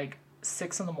Saturdays at like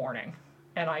 6 a.m,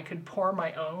 and I could pour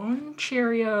my own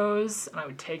Cheerios, and I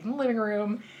would take them in the living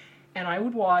room, and I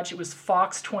would watch. It was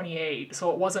Fox 28,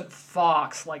 so it wasn't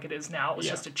Fox like it is now. It was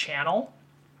just a channel,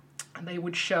 and they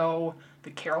would show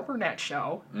the Carol Burnett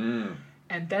Show,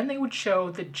 and then they would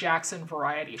show the Jackson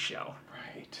Variety Show.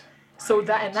 Right. So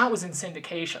that was in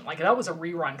syndication. Like, that was a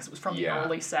rerun because it was from the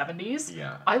early 70s.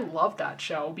 Yeah. I love that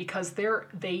show because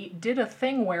they did a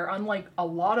thing where, unlike a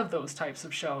lot of those types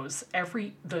of shows,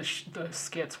 the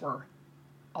skits were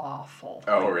awful.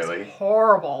 Oh, It was really?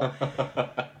 horrible.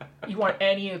 You want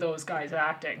any of those guys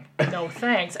acting? No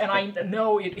thanks. And I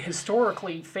know it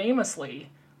historically, famously,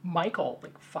 Michael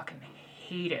fucking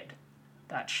hated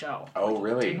that show. Oh,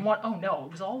 really? Didn't want. Oh no,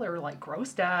 it was all their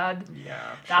gross dad. Yeah.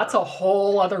 That's a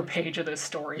whole other page of this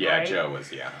story, Yeah, right? Joe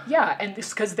was, Yeah, and this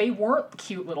because they weren't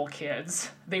cute little kids.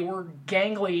 They were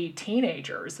gangly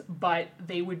teenagers, but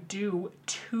they would do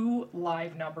 2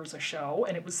 live numbers a show,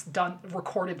 and it was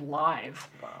recorded live.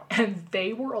 Wow. And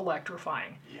they were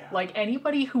electrifying. Yeah. Like,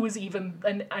 anybody who was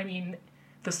and I mean,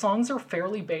 the songs are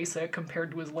fairly basic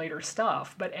compared to his later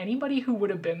stuff, but anybody who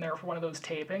would have been there for one of those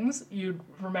tapings, you'd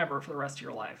remember for the rest of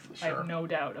your life. I Sure. have no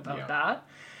doubt about that.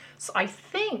 So I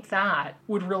think that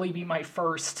would really be my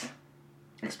first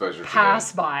exposure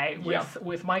pass by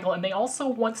with Michael. And they also,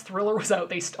 once Thriller was out,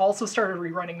 they also started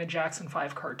rerunning the Jackson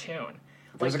 5 cartoon.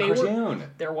 There's a cartoon.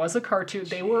 There was a cartoon.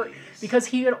 They were, because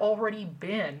he had already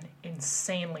been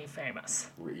insanely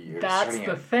famous. That's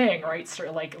the thing, right?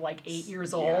 So like 8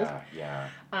 years old. Yeah.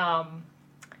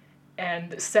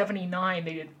 And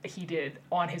 79, he did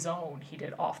on his own. He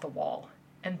did Off the Wall,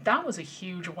 and that was a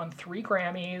huge. Won 3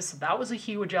 Grammys. That was a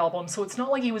huge album. So it's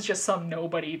not like he was just some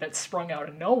nobody that sprung out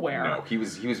of nowhere. No, he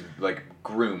was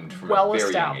groomed from well a very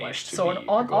established. young age to be a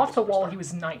global Off the Wall, superstar. he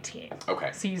was 19.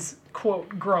 Okay. So he's quote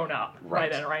grown up by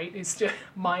Right. then, right? He's just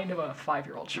mind of a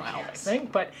 5-year-old child, Yes. I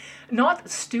think, but not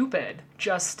stupid,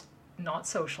 just not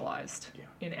socialized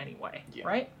in any way,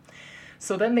 right?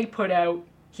 So then he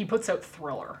puts out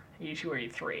Thriller, 82 or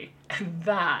 83, and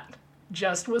that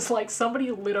just was like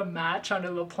somebody lit a match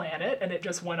under the planet and it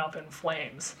just went up in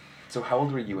flames. So how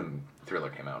old were you when Thriller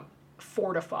came out?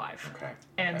 4 to 5. Okay.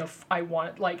 And I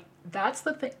want, that's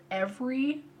the thing.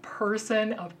 Every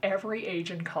person of every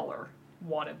age and color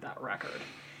wanted that record.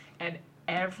 And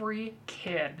every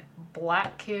kid,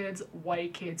 black kids,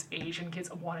 white kids, Asian kids,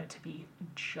 wanted to be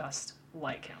just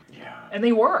like him. Yeah. And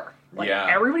they were. Yeah.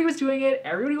 Everybody was doing it.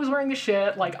 Everybody was wearing the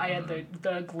shit. I had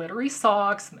the glittery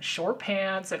socks and the short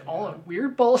pants and all the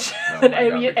weird bullshit. Oh And my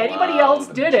God, the anybody gloves else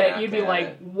and did the it, you'd be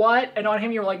like, jacket. what? And on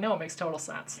him, you were like, no, it makes total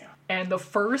sense. Yeah. And the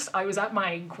first, I was at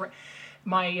my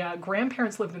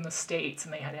grandparents lived in the States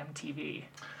and they had MTV.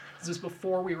 This was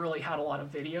before we really had a lot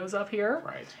of videos up here.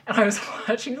 Right. And I was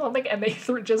watching something and they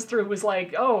it was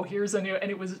like, oh, here's a new, and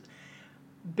it was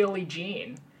Billie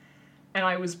Jean. And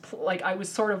I was I was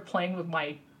sort of playing with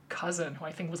my cousin, who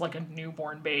I think was like a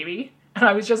newborn baby. And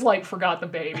I was just forgot the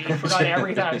baby, forgot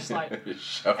everything. I was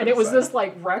just and it was this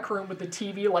rec room with the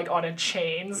TV on a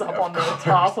chains up on the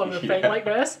top of the thing like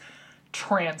this.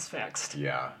 Transfixed.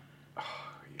 Yeah.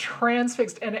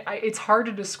 Transfixed. And it's hard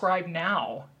to describe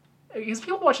now. Because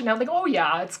people watch it now and think, oh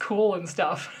yeah, it's cool and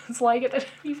stuff. It's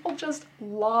people just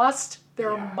lost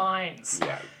their minds.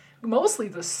 Yeah. Mostly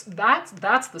that's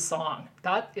the song.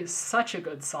 That is such a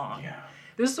good song. Yeah.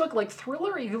 This is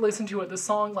Thriller, you listen to it, the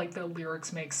song, the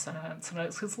lyrics make sense. And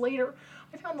it's because later,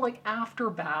 I found After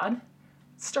Bad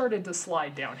started to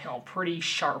slide downhill pretty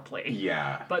sharply.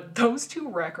 Yeah. But those 2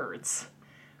 records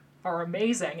are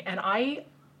amazing. And I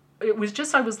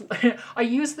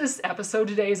used this episode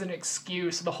today as an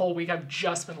excuse. The whole week I've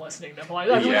just been listening to them. I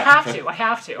have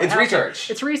to. It's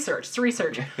research. It's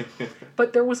research.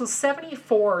 But there was a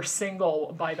 74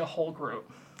 single by the whole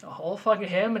group. The whole fucking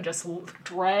him and just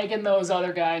dragging those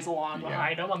other guys along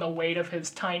behind him on the weight of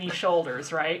his tiny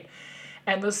shoulders, right?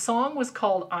 And the song was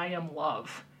called I Am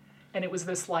Love. And it was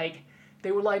this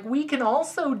they were we can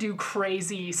also do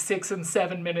crazy 6 and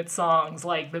 7 minute songs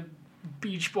like the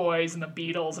Beach Boys and the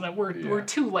Beatles, and we're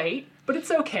too late, but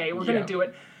it's okay. We're gonna do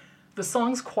it. The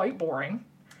song's quite boring.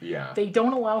 Yeah. They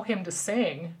don't allow him to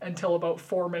sing until about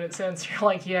 4 minutes in, so you're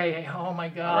like, yeah, oh my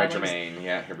god. All right, Jermaine,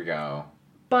 yeah, here we go.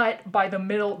 But by the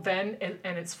middle, then,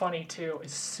 and it's funny too,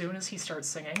 as soon as he starts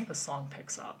singing, the song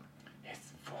picks up. His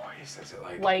voice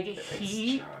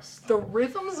is The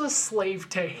rhythm's a slave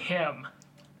to him,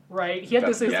 right? He had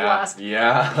his yeah, last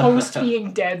yeah. post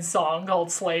being dead song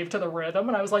called Slave to the Rhythm,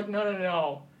 and I was like,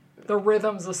 no. The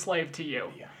rhythm's a slave to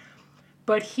you. Yeah.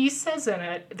 But he says in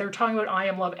it, they're talking about I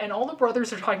am love, and all the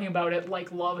brothers are talking about it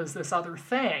like love is this other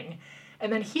thing.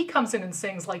 And then he comes in and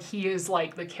sings like he is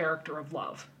like the character of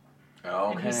love.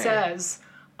 Okay. And he says,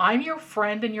 I'm your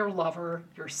friend and your lover,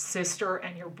 your sister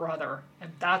and your brother.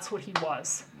 And that's what he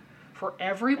was. For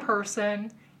every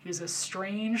person, he was a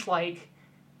strange, like,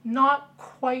 not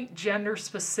quite gender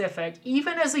specific,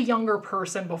 even as a younger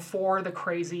person before the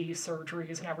crazy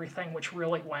surgeries and everything, which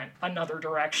really went another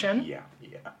direction. Yeah.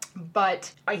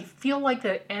 But I feel like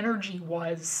the energy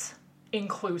was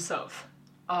inclusive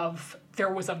of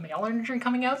there was a male energy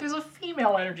coming out, there's a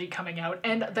female energy coming out,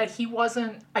 and that he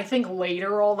wasn't, I think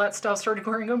later all that stuff started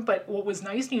going on, but what was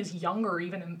nice, he was younger,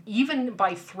 even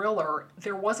by Thriller,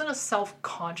 there wasn't a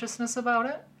self-consciousness about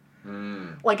it.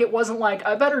 Like, it wasn't like,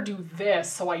 I better do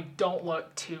this so I don't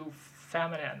look too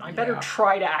feminine. I better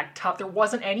try to act tough. There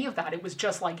wasn't any of that. It was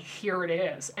just like, here it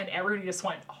is. And everybody just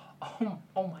went, oh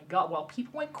my God. Well,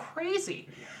 people went crazy.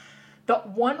 Yeah. The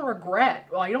one regret,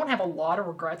 well, I don't have a lot of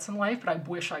regrets in life, but I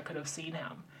wish I could have seen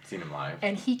him. Seen him live.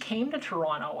 And he came to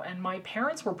Toronto, and my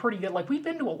parents were pretty good. Like, we'd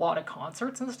been to a lot of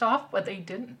concerts and stuff, but they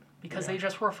didn't, because they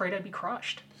just were afraid I'd be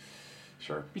crushed.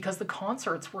 Sure. Because the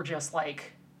concerts were just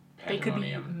like, they could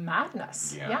be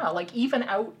madness. Yeah. Like even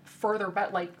out further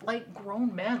back, like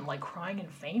grown men, like crying and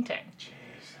fainting. Jesus.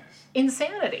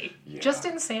 Insanity. Yeah. Just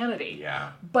insanity.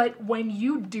 Yeah. But when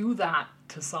you do that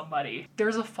to somebody,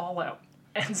 there's a fallout.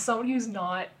 And somebody who's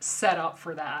not set up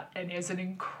for that and is an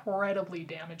incredibly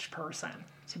damaged person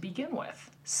to begin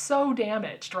with. So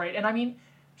damaged, right? And I mean,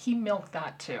 he milked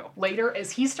that too. Later,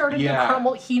 as he started to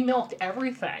crumble, he milked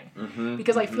everything.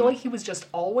 Because I feel like he was just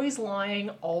always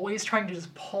lying, always trying to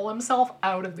just pull himself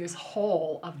out of this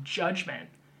hole of judgment.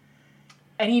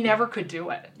 And he never could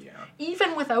do it. Yeah.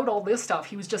 Even without all this stuff,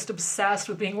 he was just obsessed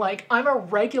with being like, I'm a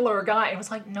regular guy. And it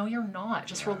was like, no, you're not.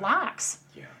 Just relax.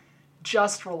 Yeah.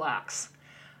 Just relax.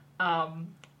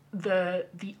 The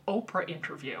Oprah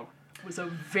interview was a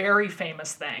very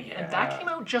famous thing, and that came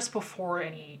out just before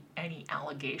any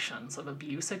allegations of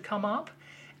abuse had come up,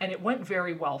 and it went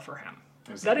very well for him.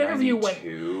 Was that interview went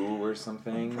or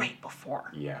something right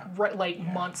before,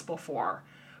 right, months before,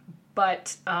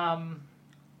 but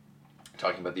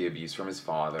talking about the abuse from his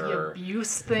father. The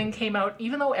abuse thing came out,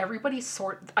 even though everybody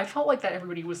I felt like that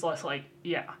everybody was less like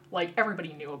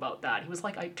everybody knew about that. He was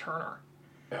like Ike Turner.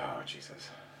 Oh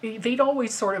Jesus. They'd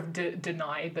always sort of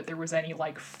denied that there was any,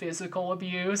 like, physical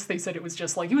abuse. They said it was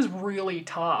just, like, he was really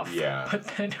tough. Yeah. But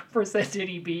then Oprah said, did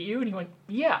he beat you? And he went,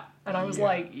 yeah. And I was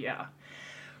like, yeah.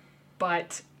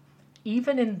 But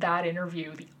even in that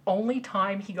interview, the only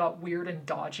time he got weird and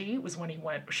dodgy was when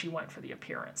she went for the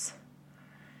appearance.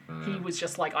 He was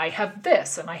just like, I have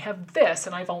this, and I have this,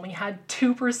 and I've only had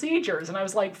 2 procedures. And I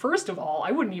was like, first of all,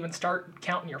 I wouldn't even start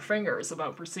counting your fingers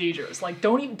about procedures. Like,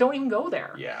 don't even go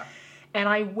there. Yeah. And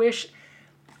I wish,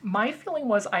 my feeling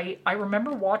was, I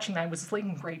remember watching that, I was like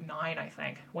in grade 9, I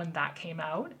think, when that came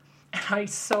out. And I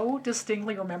so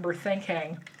distinctly remember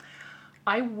thinking,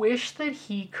 I wish that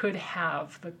he could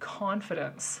have the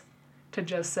confidence to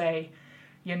just say,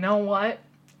 you know what?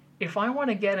 If I want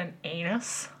to get an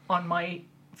anus on my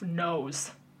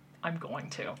nose, I'm going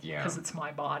to, because it's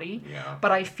my body. Yeah.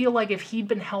 But I feel like if he'd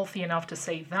been healthy enough to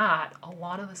say that, a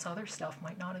lot of this other stuff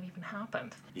might not have even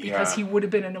happened. Because he would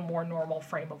have been in a more normal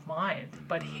frame of mind.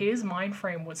 But his mind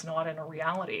frame was not in a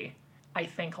reality, I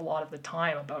think, a lot of the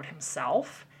time about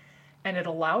himself. And it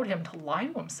allowed him to lie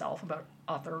to himself about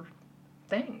other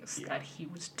things that he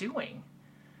was doing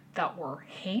that were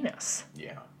heinous.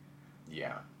 Yeah.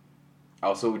 Yeah.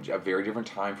 Also, a very different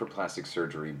time for plastic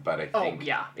surgery, but I think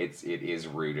it is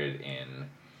rooted in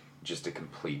just a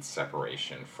complete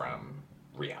separation from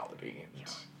reality.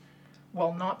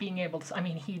 Well, not being able to, I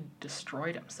mean, he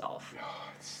destroyed himself.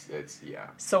 It's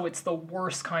So it's the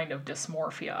worst kind of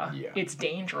dysmorphia. Yeah. It's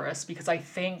dangerous because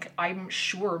I'm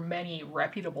sure many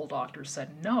reputable doctors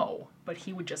said no, but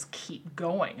he would just keep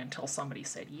going until somebody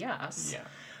said yes. Yeah.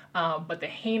 But the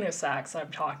heinous acts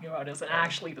I'm talking about isn't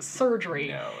actually the surgery.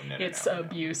 No, it's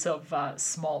abuse of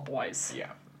small boys.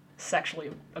 Yeah.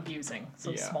 Sexually abusing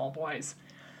some Yeah. small boys.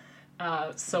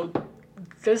 So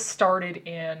this started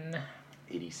in...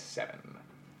 87.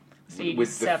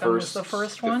 87 was the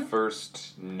first one? The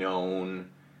first known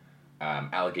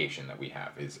allegation that we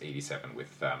have is 87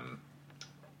 with...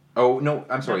 oh, no,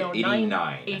 I'm sorry,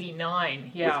 89.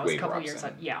 89, yeah, it was a couple of years.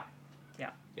 Yeah.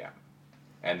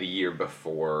 And the year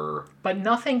before... But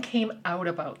nothing came out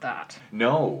about that.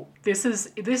 No. This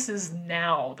is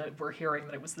now that we're hearing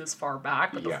that it was this far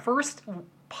back, but the first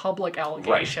public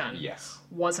allegation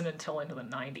wasn't until into the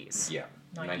 90s. Yeah,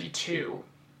 92.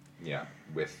 Yeah,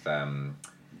 with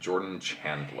Jordan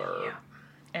Chandler. Yeah.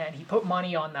 And he put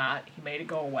money on that. He made it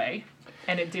go away.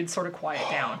 And it did sort of quiet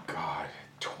down. Oh, God.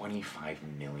 25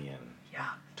 million. Yeah.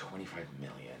 25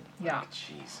 million. Yeah. Like,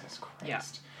 Jesus Christ. Yeah.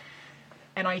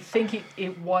 And I think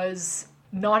it was...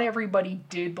 Not everybody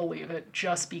did believe it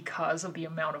just because of the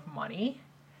amount of money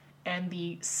and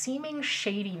the seeming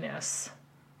shadiness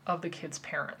of the kids'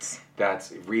 parents.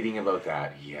 That's... Reading about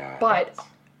that, yeah. But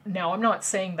now I'm not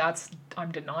saying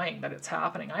I'm denying that it's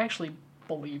happening. I actually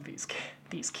believe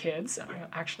these kids, and I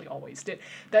actually always did.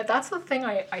 That's the thing.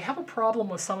 I have a problem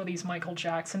with some of these Michael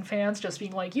Jackson fans just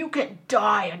being like, you can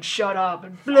die and shut up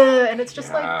and blah, and it's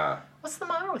just like, what's the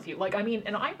matter with you? Like, I mean,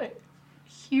 and I'm a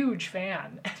huge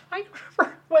fan, and I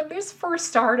remember when this first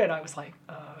started, I was like,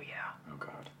 oh yeah. Oh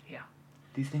God. Yeah.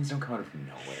 These things don't come out of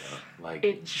nowhere. Like,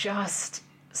 it just,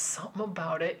 something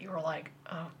about it, you were like,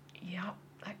 oh yeah.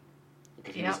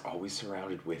 Because he was always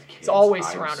surrounded with kids. He's always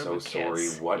surrounded with kids. I'm so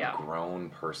sorry. What grown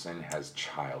person has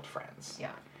child friends? Yeah.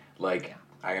 Like,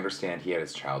 I understand he had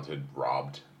his childhood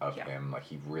robbed of him. Like,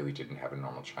 he really didn't have a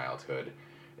normal childhood.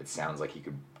 It sounds like he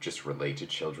could just relate to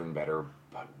children better.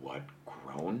 But what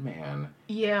grown man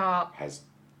has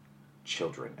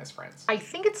children as friends? I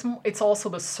think it's also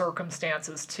the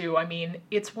circumstances, too. I mean,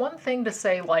 it's one thing to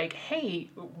say, like,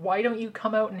 hey, why don't you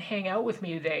come out and hang out with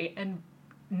me today? And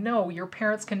no, your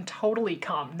parents can totally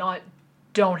come, not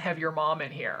don't have your mom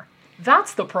in here.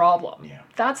 That's the problem. Yeah.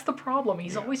 That's the problem.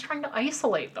 He's always trying to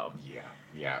isolate them. Yeah.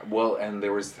 Yeah. Well, and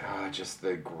there was just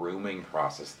the grooming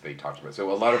process that they talked about.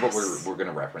 So a lot of what we're going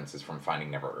to reference is from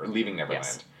Leaving Neverland.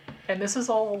 Yes. And this is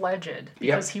all alleged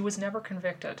because he was never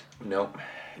convicted. No.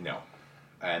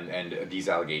 And these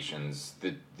allegations,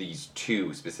 these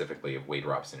two specifically of Wade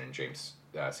Robson and James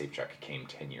Safechuck came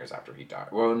 10 years after he died.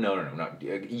 Well, no, not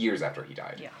years after he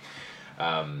died.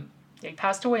 Yeah. He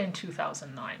passed away in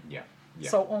 2009. Yeah.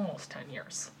 So almost 10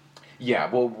 years. Yeah.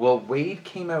 Well, Wade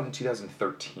came out in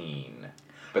 2013,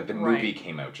 but the movie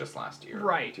came out just last year.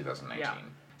 Right. 2019. Yeah.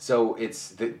 So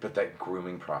but that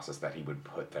grooming process that he would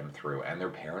put them through and their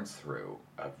parents through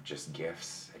of just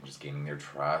gifts and just gaining their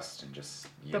trust and just,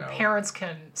 you know. The parents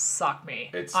can suck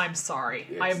me. I'm sorry.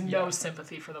 I have no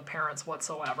sympathy for the parents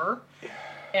whatsoever.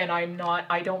 And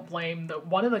I don't blame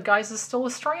one of the guys is still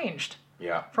estranged.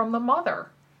 Yeah. From the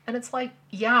mother. And it's like,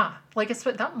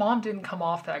 that mom didn't come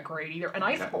off that great either. And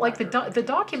the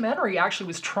documentary actually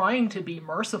was trying to be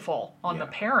merciful on the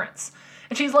parents.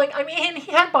 And she's like, I mean,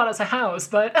 he had bought us a house,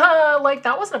 but,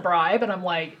 that wasn't a bribe. And I'm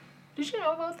like, did you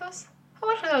know about this? How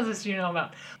much of this do you know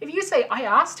about? If you say, I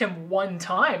asked him one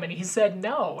time and he said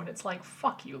no, and it's like,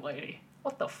 fuck you, lady.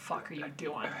 What the fuck are you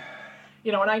doing?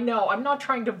 You know, and I know, I'm not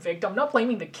trying to I'm not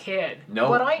blaming the kid. No,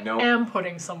 but I am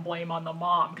putting some blame on the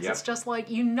mom. Because it's just like,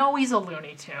 you know he's a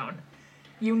Looney Tune.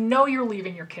 You know you're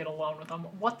leaving your kid alone with him.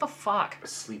 What the fuck?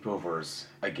 Sleepovers,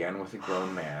 again with a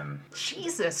grown man.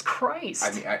 Jesus Christ.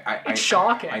 I mean, it's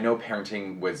shocking. I know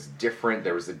parenting was different.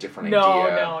 There was a different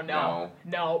idea.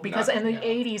 No, because in the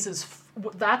 80s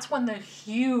that's when the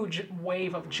huge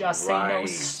wave of just say no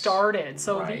started.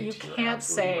 So you can't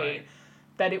say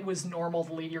that it was normal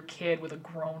to leave your kid with a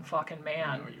grown fucking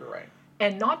man. No, you're right.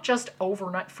 And not just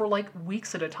overnight, for like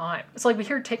weeks at a time. It's like,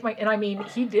 and I mean,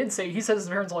 he says to his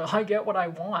parents, like, I get what I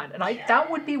want. And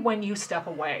that would be when you step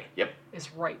away. Yep.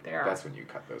 Is right there. That's when you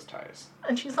cut those ties.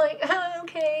 And she's like,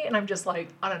 okay. And I'm just like,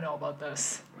 I don't know about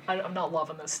this. I'm not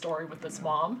loving this story with this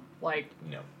mom. Like,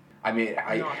 no. I mean,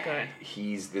 not good.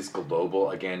 He's this global,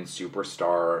 again,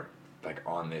 superstar, like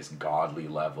on this godly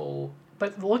level.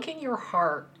 But look in your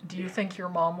heart. Do you think your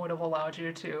mom would have allowed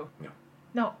you to? No.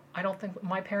 No, I don't think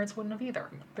my parents wouldn't have either.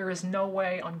 There is no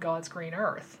way on God's green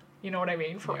earth, you know what I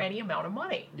mean, for any amount of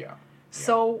money. Yeah.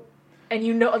 So, and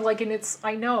you know, like, and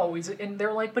I know, and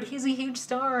they're like, but he's a huge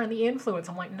star and the influence.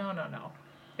 I'm like, no.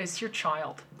 It's your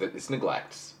child. It's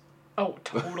neglect. Oh,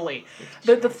 totally.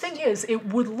 The thing is, it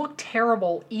would look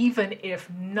terrible even if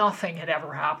nothing had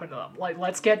ever happened to them. Like,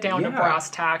 let's get down to Yeah. brass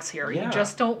tacks here. Yeah. You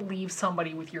just don't leave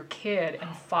somebody with your kid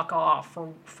and fuck off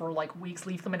for like weeks.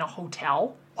 Leave them in a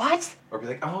hotel. What? Or be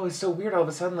like, oh, it's so weird. All of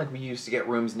a sudden, like, we used to get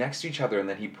rooms next to each other, and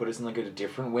then he put us in, like, a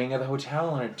different wing of the hotel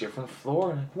on a different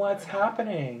floor. And, like, what's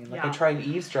happening? Like, Yeah. I tried to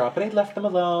eavesdrop, but I left them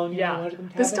alone. You know, Yeah. let them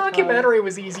have This their time. documentary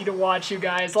was easy to watch, you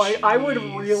guys. Like, I would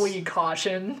Jeez. really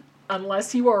caution,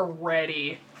 unless you are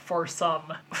ready for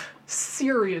some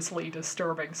seriously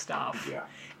disturbing stuff. Yeah.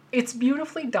 It's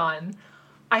beautifully done.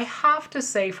 I have to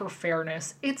say, for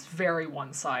fairness, it's very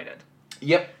one-sided.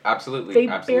 Yep, absolutely. They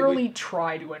absolutely. barely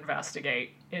try to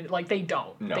investigate. Like, they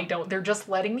don't. No. They don't. They're just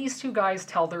letting these two guys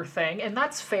tell their thing, and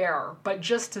that's fair. But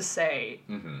just to say,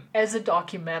 as a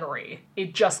documentary,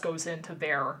 it just goes into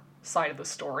their side of the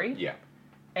story. Yeah.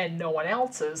 And no one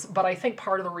else's. But I think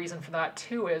part of the reason for that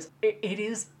too is it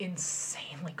is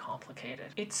insanely complicated.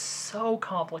 It's so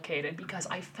complicated because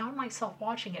I found myself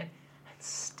watching it and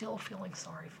still feeling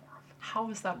sorry for him. How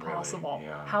is that Really? possible?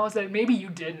 Yeah. How is that? Maybe you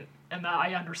didn't, and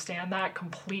I understand that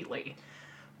completely.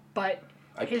 But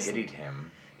I pitied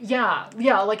him. yeah,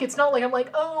 like it's not like I'm like,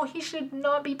 oh, he should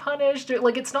not be punished.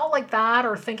 Like it's not like that,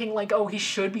 or thinking like, oh, he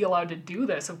should be allowed to do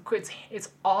this.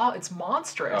 It's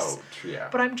monstrous. Oh, yeah.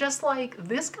 But I'm just like,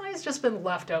 this guy's just been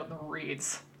left out in the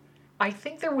reeds. I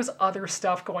think there was other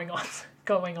stuff going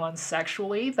on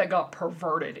sexually that got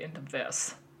perverted into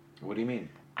this. What do you mean?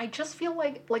 I just feel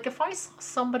like if I saw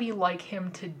somebody like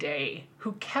him today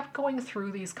who kept going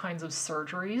through these kinds of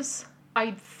surgeries,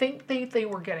 I think they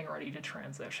were getting ready to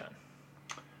transition.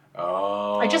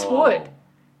 Oh. I just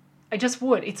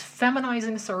would. It's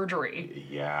feminizing surgery.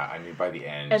 Yeah, I mean, by the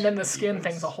end. And then the he skin was-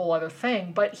 thing's a whole other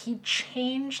thing. But he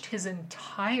changed his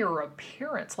entire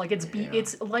appearance. Like,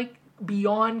 it's like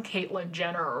beyond Caitlyn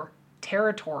Jenner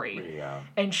territory. Yeah.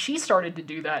 And she started to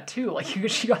do that too. Like,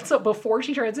 she got before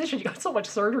she transitioned, she got so much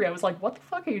surgery. I was like, what the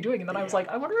fuck are you doing? And then I was Yeah. like,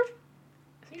 I wonder if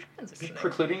he's transitioning.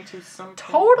 Precluding to some.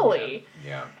 Totally.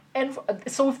 Yeah. And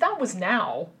so if that was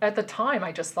now, at the time,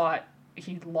 I just thought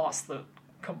he lost the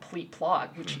complete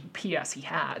plot, which P.S. he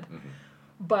had.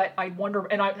 But I wonder,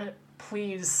 and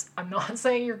please, I'm not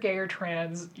saying you're gay or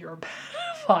trans, you're a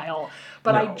pedophile,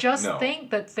 but I just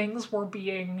think that things were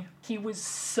he was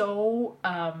so,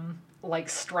 like,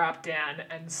 strapped in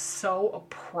and so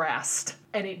oppressed,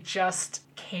 and it just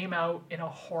came out in a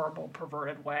horrible,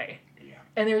 perverted way. Yeah.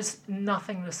 And there's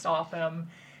nothing to stop him.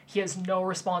 He has no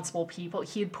responsible people.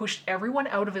 He had pushed everyone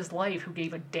out of his life who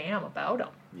gave a damn about him.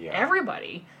 Yeah.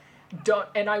 Everybody.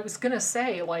 And I was going to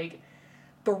say, like,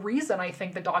 the reason I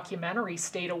think the documentary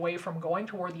stayed away from going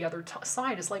toward the other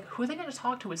side is, like, who are they going to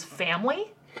talk to? His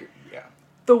family? Yeah.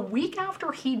 The week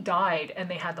after he died, and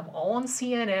they had them all on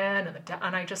CNN,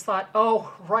 and I just thought,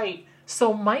 oh, right.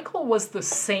 So Michael was the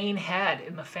sane head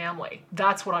in the family.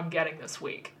 That's what I'm getting this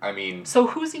week. I mean. So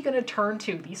who's he going to turn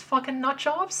to? These fucking nut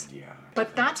jobs? Yeah.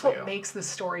 But that's what Yeah. makes this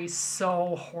story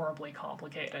so horribly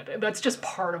complicated. And that's just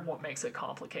part of what makes it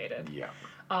complicated. Yeah.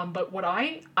 But what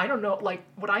I don't know, like,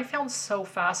 what I found so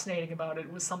fascinating about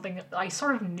it was something that I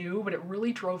sort of knew, but it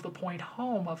really drove the point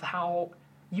home of how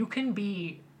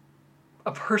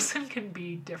a person can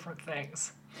be different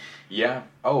things. Yeah.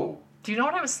 Oh. Do you know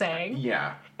what I'm saying?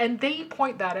 Yeah. And they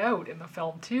point that out in the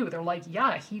film too. They're like,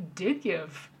 yeah, he did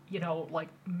give, like,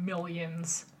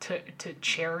 millions to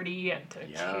charity and to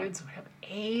kids who have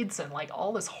AIDS and, like,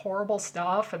 all this horrible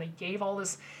stuff, and he gave all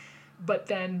this, but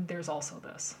then there's also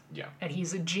this. Yeah. And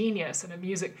he's a genius in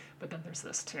music, but then there's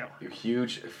this too. A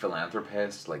huge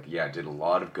philanthropist, like, did a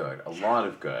lot of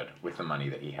good with the money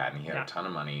that he had, and he had a ton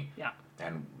of money. Yeah.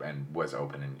 And was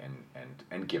open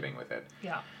and giving with it.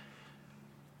 Yeah.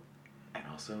 And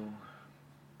also,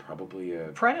 probably a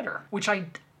Predator, which I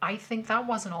think that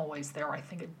wasn't always there. I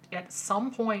think at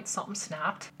some point something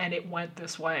snapped and it went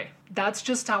this way. That's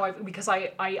just how because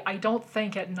I don't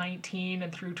think at 19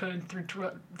 and through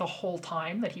the whole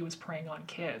time that he was preying on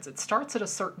kids. It starts at a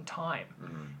certain time,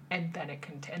 and then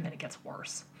it gets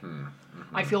worse.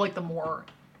 I feel like the more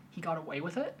he got away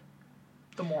with it,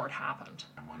 the more it happened.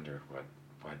 I wonder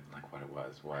what it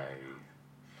was. Why?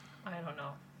 I don't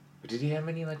know. But did he have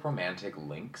any, like, romantic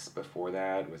links before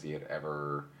that? Was he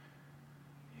ever?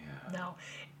 Yeah. No.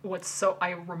 I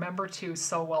remember too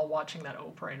so well watching that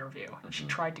Oprah interview. She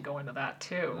tried to go into that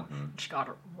too. She got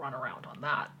a run around on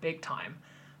that big time.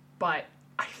 But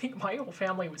I think my whole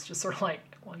family was just sort of like,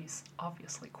 well, he's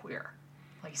obviously queer.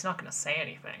 Like, he's not going to say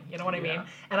anything. You know what I mean?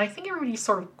 And I think everybody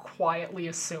sort of quietly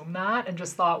assumed that and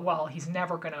just thought, well, he's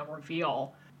never going to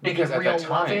reveal because any real at that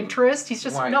time, love interest. He's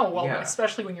just, why,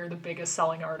 especially when you're the biggest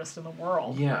selling artist in the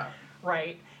world. Yeah.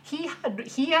 right? He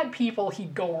had people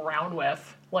he'd go around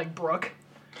with, like Brooke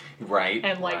Right.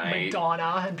 and like right.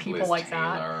 Madonna and people Liz like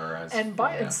Taylor that. as- And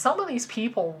and some of these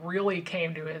people really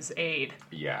came to his aid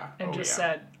Yeah. and Oh, just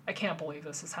yeah. said, I can't believe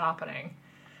this is happening.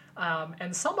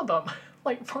 And some of them,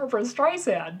 like Barbara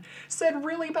Streisand, said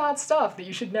really bad stuff that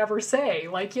you should never say.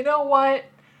 Like, you know what?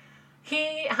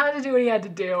 He had to do what he had to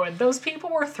do, and those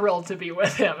people were thrilled to be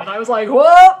with him. And I was like,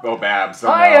 whoa! Oh, Babs. Oh,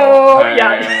 Hi-yo! no.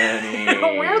 Yeah.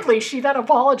 Penny. Weirdly, she then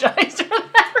apologized for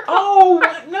that. Oh,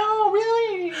 no,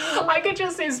 really? I could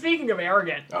just say, speaking of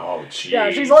arrogant. Oh, jeez.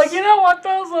 Yeah, she's like, you know what?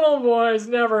 Those little boys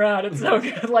never had it so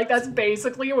good. Like, that's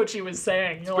basically what she was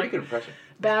saying. You're Pretty like, good impression.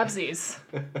 Babsies.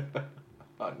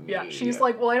 Oh, Yeah, neat. she's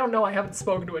like, well, I don't know. I haven't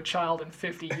spoken to a child in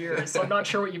 50 years, so I'm not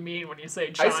sure what you mean when you say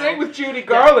I child. sang with Judy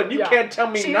Garland. You Yeah. can't tell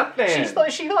me nothing.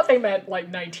 She thought they meant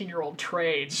like 19-year-old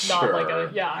trade, not like Sure.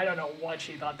 I don't know what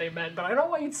she thought they meant, but I don't know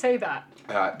why you'd say that.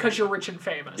 Because you're rich and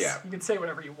famous. Yeah. You can say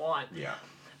whatever you want. Yeah.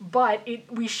 But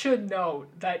we should note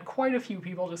that quite a few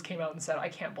people just came out and said, I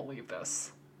can't believe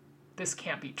this. This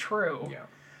can't be true.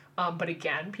 Yeah. But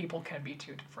again, people can be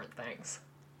two different things.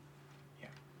 Yeah.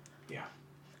 Yeah.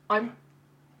 I'm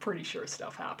pretty sure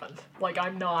stuff happened. Like,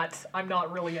 I'm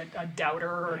not really a doubter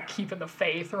or Yeah. keeping the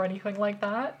faith or anything like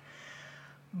that.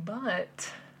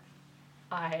 But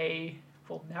I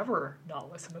will never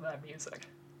not listen to that music.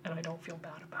 And I don't feel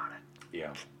bad about it.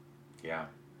 Yeah. Yeah.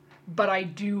 But I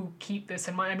do keep this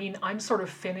in mind. I mean, I'm sort of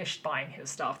finished buying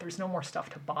his stuff. There's no more stuff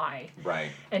to buy.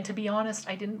 Right. And to be honest,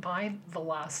 I didn't buy the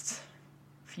last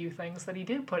few things that he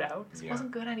did put out. It Yeah. wasn't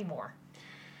good anymore.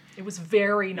 It was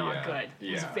very not Yeah, good.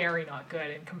 It was yeah. very not good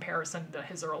in comparison to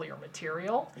his earlier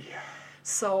material. Yeah.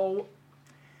 So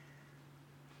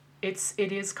it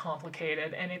is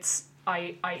complicated, and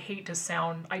I hate to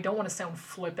sound, I don't want to sound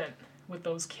flippant with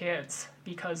those kids,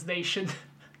 because they should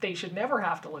never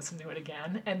have to listen to it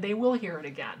again, and they will hear it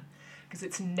again, because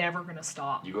it's never going to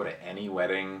stop. You go to any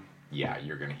wedding, yeah,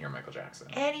 you're gonna hear Michael Jackson.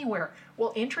 Anywhere.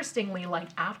 Well, interestingly, like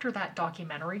after that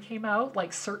documentary came out,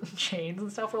 like certain chains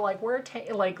and stuff were like, we're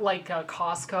like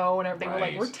Costco and everything. They were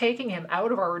like, Right. we're taking him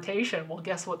out of our rotation. Well,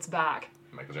 guess what's back?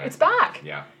 Michael Jackson. It's back.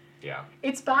 Yeah. Yeah.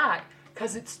 It's back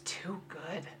because it's too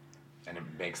good. And it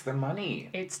makes the money.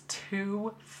 It's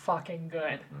too fucking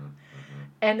good.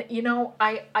 And, you know,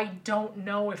 I don't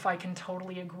know if I can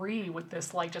totally agree with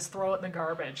this, like, just throw it in the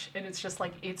garbage. And it's just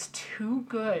like, it's too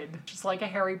good. Just like a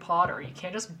Harry Potter. You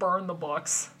can't just burn the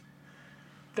books.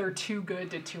 They're too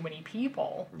good to too many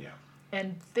people. Yeah.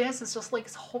 And this is just like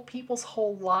people's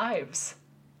whole lives.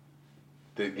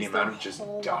 The It's amount their of just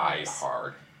whole die lives.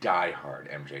 hard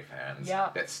MJ fans Yeah.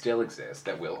 that still exist,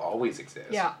 that will always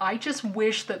exist. Yeah, I just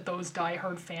wish that those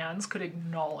diehard fans could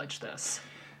acknowledge this.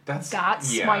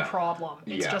 That's yeah. my problem.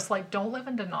 It's Yeah. just like, don't live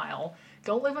in denial.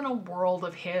 Don't live in a world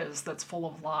of his that's full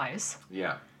of lies.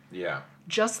 Yeah. Yeah.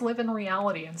 Just live in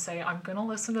reality and say, I'm going to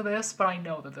listen to this, but I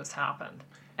know that this happened.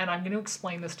 And I'm going to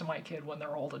explain this to my kid when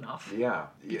they're old enough. Yeah.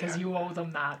 Because yeah. you owe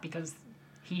them that, because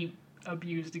he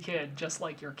abused a kid just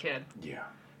like your kid, Yeah.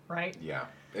 right? Yeah.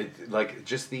 Like,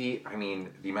 just the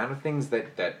amount of things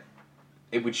that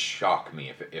it would shock me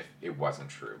if it wasn't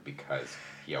true, because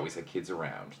he always had kids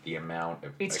around. The amount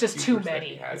of It's just too accusers that many.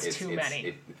 he had, It's too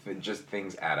many. Just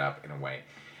things add up in a way.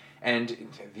 And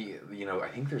I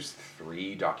think there's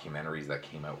 3 documentaries that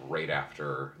came out right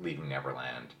after Leaving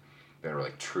Neverland that are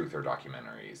like truther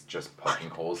documentaries, just poking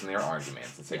holes in their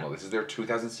arguments and saying, Yeah. well, this is their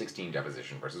 2016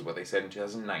 deposition versus what they said in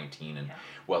 2019, and Yeah.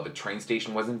 well, the train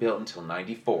station wasn't built until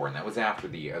 94, and that was after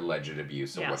the alleged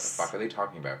abuse, so what the Yes. fuck are they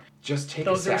talking about? Just take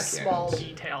Those a are second. small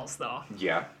details, though.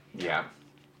 Yeah, yeah.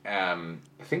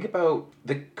 Think about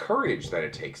the courage that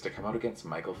it takes to come out against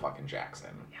Michael fucking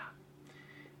Jackson. Yeah.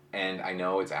 And I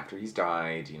know it's after he's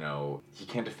died, he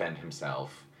can't defend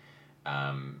himself.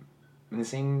 In the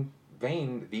same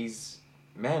vein, these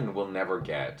men will never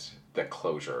get the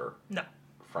closure No.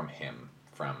 from him.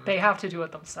 They have to do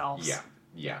it themselves. Yeah,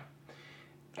 yeah.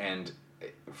 And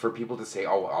for people to say,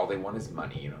 oh, all they want is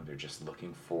money, they're just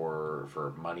looking for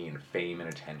money and fame and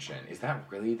attention. Is that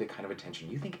really the kind of attention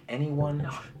you think anyone No.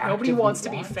 actively Nobody wants to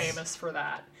be wants? famous for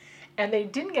that. And they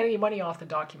didn't get any money off the They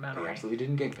documentary. absolutely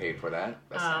didn't get paid for that.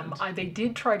 They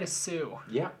did try to sue.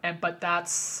 Yeah. But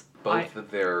that's... Both of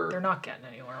their... They're not getting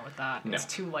anywhere with that. No. It's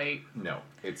too late. No,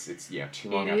 it's too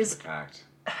long It after is- the fact.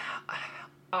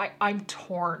 I'm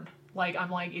torn. I'm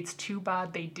like, it's too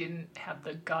bad they didn't have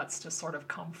the guts to sort of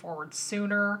come forward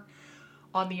sooner.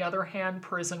 On the other hand,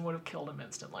 prison would have killed him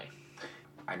instantly.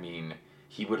 I mean,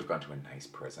 he would have gone to a nice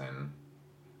prison.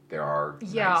 There are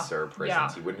Yeah, nicer prisons.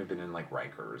 yeah. He wouldn't have been in, like,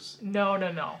 Rikers.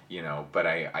 No. But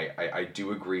I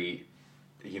do agree,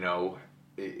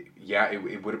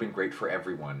 it would have been great for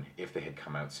everyone if they had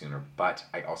come out sooner, but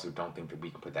I also don't think that we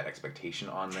can put that expectation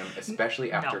on them,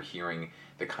 especially after hearing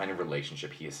the kind of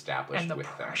relationship he established with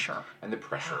pressure. them. And the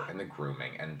pressure. And the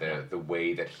grooming. And the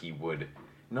way that he would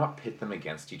not pit them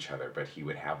against each other, but he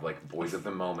would have, like, boys of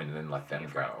the moment and then let them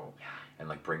go. Yeah. And,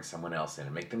 like, bring someone else in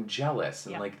and make them jealous.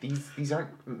 And, Yeah. like, these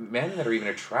aren't men that are even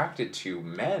attracted to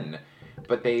men,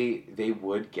 but they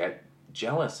would get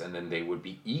jealous, and then they would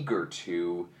be eager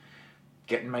to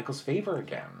get in Michael's favor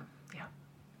again. Yeah.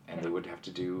 And they would have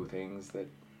to do things that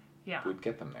would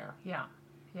get them there. Yeah.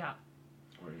 Yeah.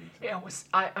 What do you think?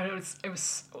 It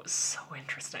was so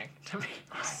interesting to me.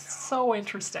 So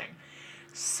interesting.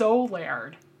 So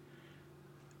layered.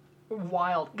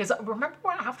 Wild. Because remember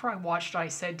when after I watched it, I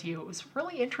said to you, it was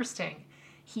really interesting.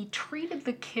 He treated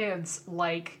the kids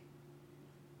like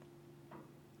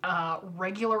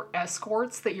regular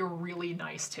escorts that you're really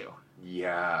nice to.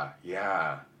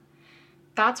 Yeah.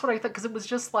 That's what I thought, because it was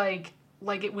just like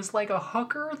it was like a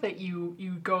hooker that you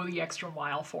go the extra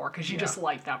mile for, because you just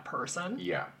like that person.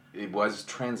 Yeah. It was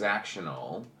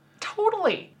transactional.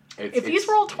 Totally. If these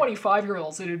were all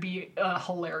 25-year-olds, it would be a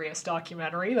hilarious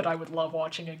documentary that I would love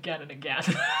watching again and again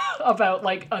about,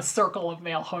 like, a circle of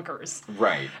male hookers.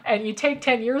 Right. And you take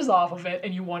 10 years off of it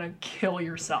and you want to kill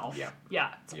yourself. Yeah.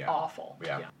 Yeah, it's awful.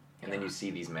 Yeah. And then you see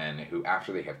these men who,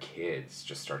 after they have kids,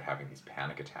 just start having these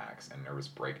panic attacks and nervous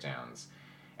breakdowns.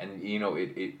 And, you know,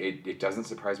 it doesn't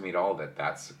surprise me at all that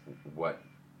that's what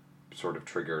sort of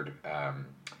triggered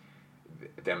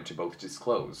them to both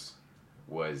disclose,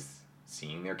 was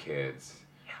seeing their kids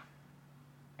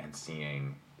and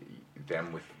seeing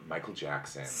them with Michael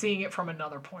Jackson. Seeing it from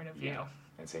another point of view. Yeah.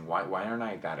 And saying, why aren't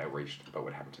I that outraged about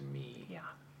what happened to me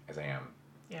as I am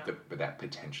but that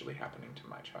potentially happening to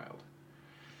my child?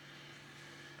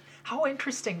 How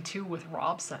interesting, too, with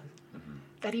Robson,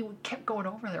 that he kept going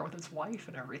over there with his wife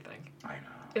and everything. I know.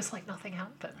 It's like nothing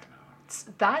happened. I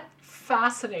know. That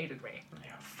fascinated me.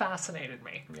 Yeah. Fascinated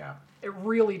me. Yeah. It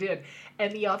really did.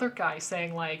 And the other guy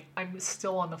saying, like, I'm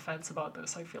still on the fence about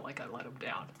this. I feel like I let him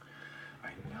down. I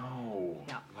know.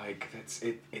 Yeah. Like, that's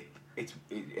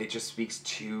it just speaks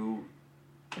to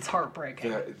It's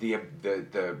heartbreaking.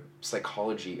 the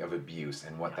psychology of abuse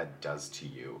and what that does to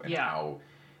you, and how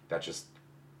that just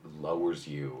lowers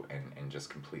you and just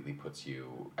completely puts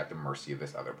you at the mercy of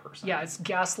this other person. Yeah, it's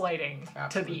gaslighting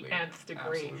Absolutely. to the nth degree.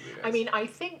 Absolutely it is. I mean, I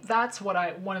think that's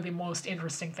one of the most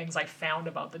interesting things I found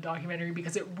about the documentary,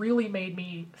 because it really made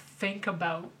me think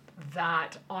about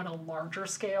that on a larger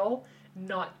scale,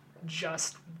 not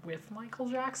just with Michael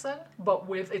Jackson, but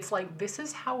it's like, this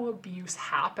is how abuse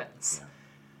happens. Yeah.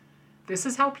 This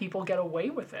is how people get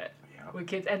away with it. Yeah. With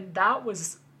kids. And that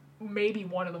was maybe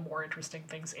one of the more interesting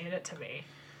things in it to me.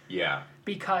 Yeah.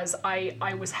 Because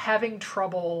I was having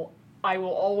trouble, I will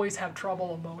always have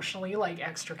trouble emotionally, like,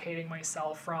 extricating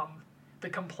myself from the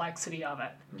complexity of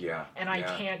it. Yeah. And I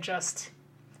can't just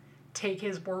take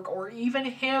his work or even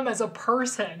him as a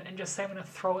person and just say, I'm going to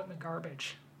throw it in the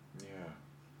garbage.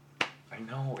 Yeah. I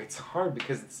know. It's hard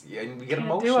because and we get Can't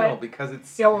do emotional it. because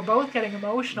it's... Yeah, we're both getting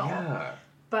emotional. Yeah.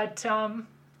 But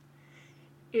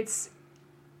it's...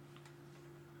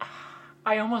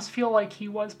 I almost feel like he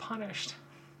was punished.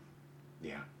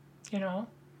 Yeah. You know?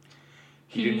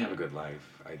 He didn't have a good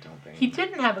life, I don't think. He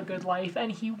didn't have a good life,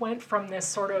 and he went from this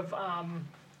sort of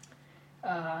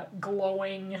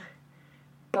glowing,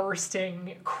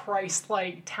 bursting,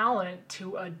 Christ-like talent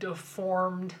to a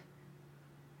deformed,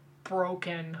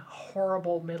 broken,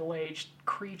 horrible middle-aged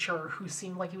creature who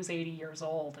seemed like he was 80 years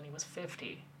old and he was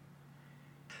 50.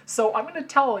 So I'm going to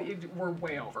tell you, we're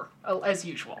way over, as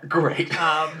usual. Great.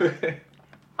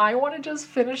 I want to just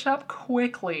finish up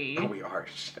quickly. Oh, we are.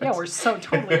 Shit. Yeah, we're so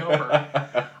totally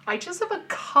over. I just have a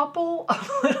couple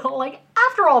of little, like,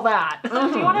 after all that, do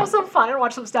you want to have some fun and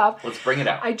watch some stuff? Let's bring it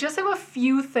out. I just have a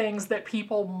few things that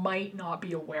people might not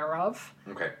be aware of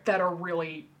that are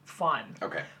really fun.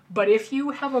 Okay. But if you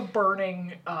have a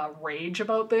burning rage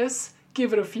about this,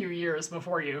 give it a few years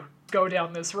before you go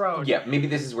down this road. Yeah, maybe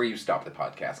this is where you stop the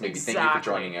podcast. Maybe thank you for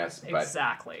joining us. But...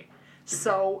 Exactly.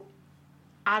 So,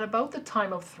 at about the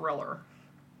time of Thriller,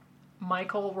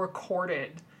 Michael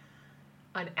recorded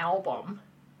an album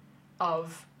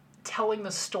of telling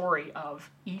the story of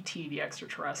E.T. the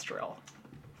Extraterrestrial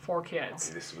for kids.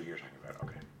 Okay, this is what you're talking about.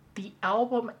 Okay. The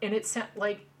album, and it sounded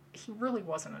like he really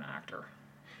wasn't an actor.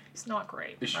 He's not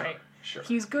great, Sure, right? sure.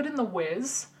 He's good in The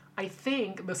Wiz. I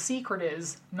think the secret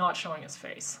is not showing his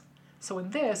face. So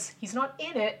in this, he's not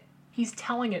in it, he's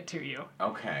telling it to you.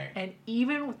 Okay. And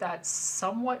even with that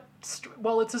somewhat,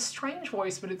 it's a strange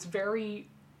voice, but it's very,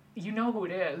 you know who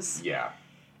it is. Yeah.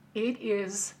 It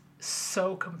is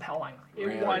so compelling. It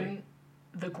Really? won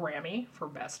the Grammy for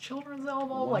Best Children's Album.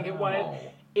 Wow. Like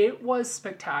it was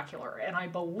spectacular, and I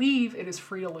believe it is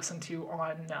free to listen to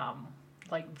on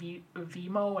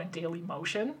Vimeo and Daily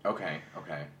Motion. Okay.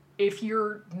 If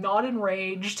you're not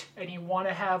enraged and you want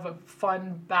to have a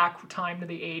fun back time to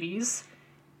the 80s,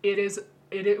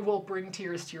 it will bring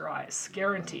tears to your eyes,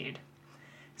 guaranteed.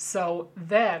 So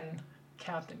then,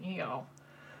 Captain EO,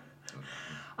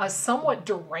 a somewhat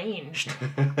deranged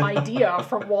idea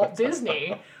from Walt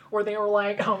Disney, where they were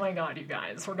like, oh my god, you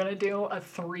guys, we're going to do a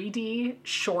 3D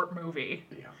short movie.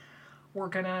 Yeah. We're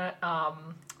going to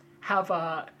have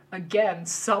a, again,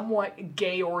 somewhat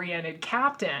gay-oriented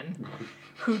captain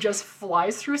who just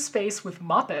flies through space with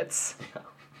Muppets. Yeah.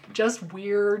 Just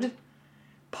weird,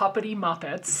 puppety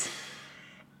Muppets.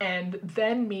 And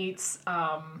then meets,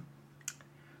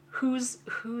 who's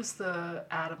the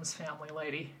Addams Family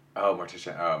lady? Oh,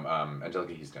 Morticia,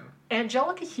 Angelica Houston.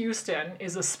 Angelica Houston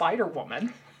is a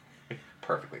Spider-Woman.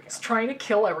 Perfectly He's cast. trying to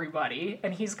kill everybody,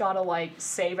 and he's got to, like,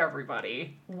 save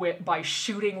everybody by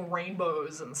shooting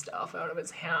rainbows and stuff out of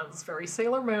his hands. Very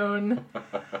Sailor Moon.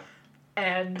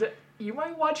 And you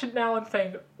might watch it now and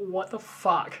think, what the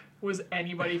fuck was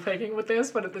anybody thinking with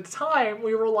this? But at the time,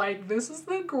 we were like, this is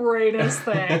the greatest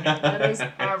thing that has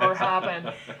ever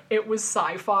happened. It was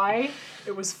sci-fi.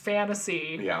 It was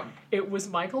fantasy. Yeah. It was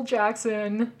Michael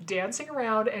Jackson dancing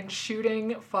around and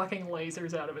shooting fucking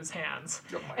lasers out of his hands.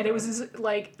 Oh my and it God. was his,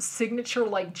 like, signature,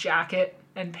 like, jacket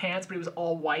and pants, but it was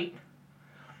all white.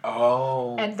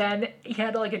 Oh. And then he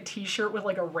had like a t-shirt with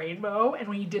like a rainbow, and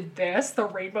when he did this, the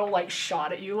rainbow like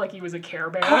shot at you like he was a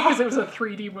Care Bear because it was a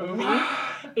 3D movie.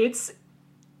 It's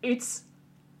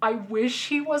I wish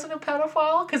he wasn't a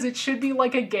pedophile because it should be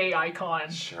like a gay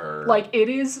icon. Sure. Like it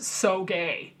is so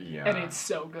gay. Yeah. And it's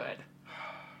so good.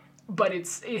 But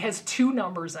it has 2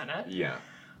 numbers in it. Yeah.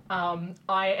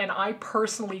 I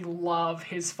personally love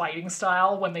his fighting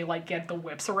style when they like get the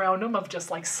whips around him of just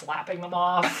like slapping them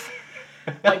off.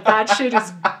 Like that shit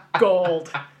is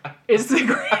gold. It's the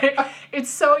great. It's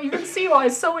so you can see why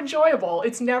it's so enjoyable.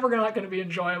 It's never not going to be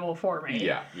enjoyable for me.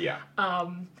 Yeah.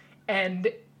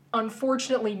 And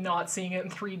unfortunately, not seeing it in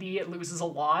 3D, it loses a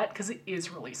lot because it is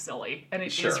really silly and it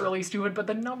is Sure. really stupid. But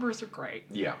the numbers are great.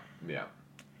 Yeah. And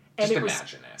Just it was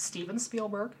imagine it. Steven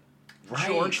Spielberg, Right.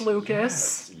 George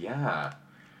Lucas. Yes. Yeah.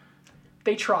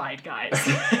 They tried, guys.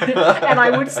 And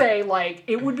I would say, like,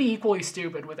 it would be equally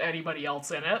stupid with anybody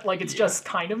else in it. Like, it's just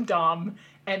kind of dumb.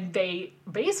 And they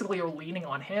basically are leaning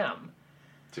on him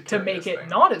to carry make this it thing.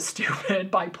 not as stupid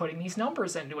by putting these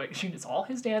numbers into it. It's all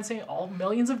his dancing, all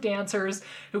millions of dancers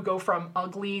who go from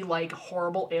ugly, like,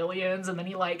 horrible aliens, and then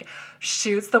he, like,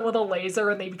 shoots them with a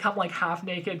laser and they become, like,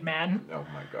 half-naked men. Oh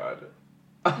my god.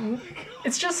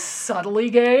 It's just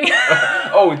subtly gay.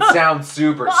 Oh, it sounds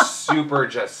super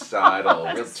just subtle,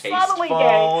 real Subtly tasteful.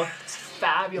 gay. It's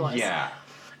fabulous. Yeah.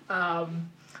 And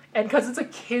because it's a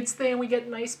kid's thing, we get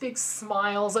nice big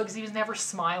smiles, because he was never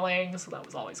smiling, so that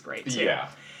was always great, too. Yeah.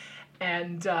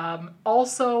 And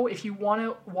also, if you want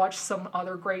to watch some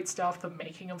other great stuff, The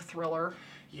Making of Thriller.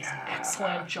 Yeah.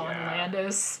 Excellent. John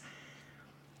Landis.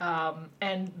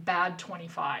 And Bad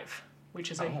 25,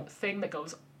 which is a thing that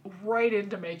goes right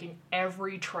into making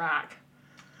every track.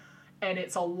 And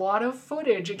it's a lot of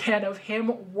footage, again, of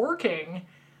him working,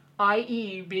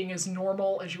 i.e. being as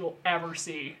normal as you will ever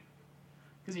see.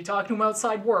 Because you talk to him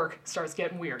outside work, starts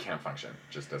getting weird. Can't function.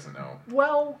 Just doesn't know.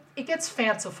 Well, it gets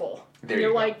fanciful. There And you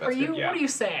you're go. like, That's good, yeah. what are you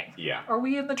saying? Yeah. Are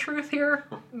we in the truth here?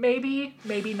 Maybe,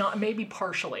 maybe not, maybe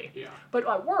partially. Yeah. But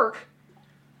at work,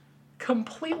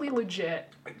 completely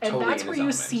legit. And Totally that's in where his you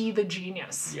element. see the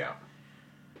genius. Yeah.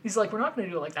 He's like, we're not going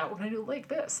to do it like that. We're going to do it like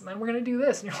this. And then we're going to do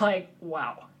this. And you're like,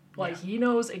 wow. Like, he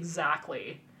knows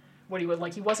exactly what he would.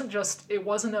 Like, it wasn't a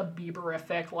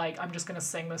Bieberific, like, I'm just going to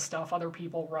sing this stuff other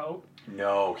people wrote.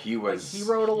 No, he was. He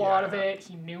wrote a lot of it.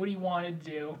 He knew what he wanted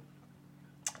to do.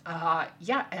 I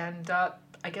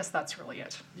guess that's really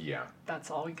it. Yeah. That's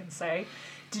all we can say.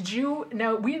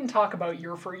 Now, we didn't talk about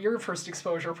your first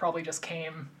exposure probably just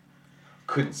came.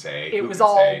 Couldn't say. It Who was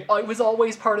can say? it was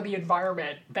always part of the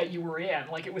environment that you were in.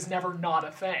 Like, it was never not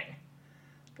a thing.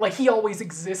 Like, he always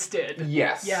existed.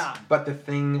 Yes. Yeah. But the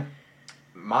thing,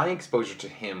 my exposure to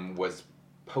him was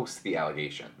post the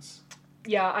allegations.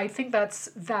 Yeah, I think that's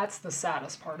the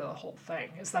saddest part of the whole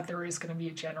thing, is that there is going to be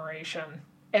a generation,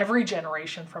 every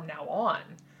generation from now on,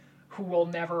 who will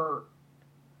never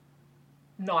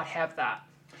not have that.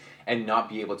 And not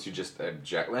be able to just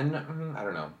object. And I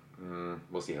don't know.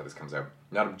 We'll see how this comes out.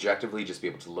 Not objectively, just be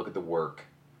able to look at the work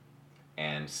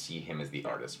and see him as the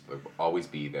artist. But always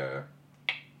be the.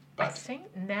 I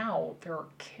think now there are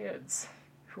kids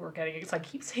who are getting it. It's like, I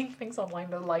keep seeing things online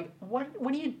that are like, what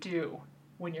do you do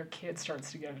when your kid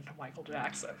starts to get into Michael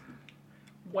Jackson?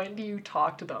 When do you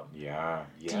talk to them? Yeah.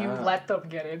 Do you let them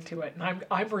get into it? And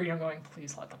I'm reading, I'm going,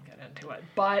 please let them get into it.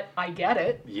 But I get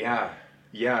it. Yeah.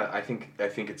 I think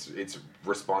it's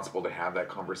responsible to have that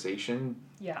conversation.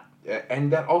 Yeah.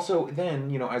 And that also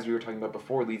then, as we were talking about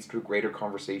before, leads to a greater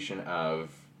conversation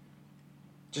of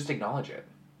just acknowledge it.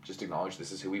 Just acknowledge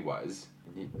this is who he was.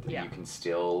 You can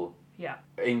still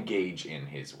engage in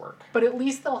his work. But at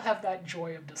least they'll have that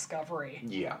joy of discovery.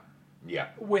 Yeah.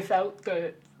 Without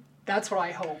that's what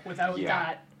I hope, without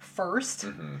that first.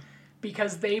 Mm-hmm.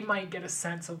 Because they might get a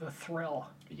sense of the thrill.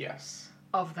 Yes.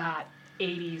 Of that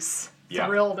 80s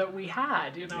thrill that we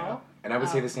had, Yeah. And I would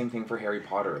say the same thing for Harry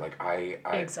Potter. Like I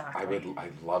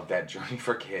love that journey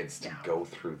for kids to go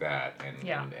through that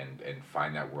and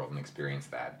find that world and experience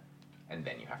that. And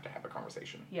then you have to have a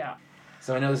conversation. Yeah.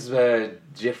 So I know this is a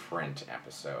different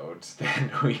episode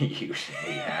than we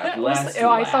usually have.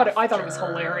 I thought it was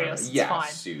hilarious. It's fine.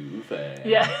 Super.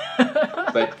 Yeah.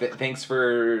 But thanks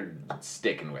for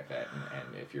sticking with it,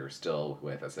 and if you're still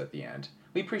with us at the end,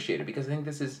 we appreciate it because I think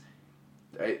this is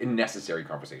a necessary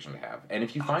conversation to have. And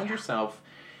if you find yourself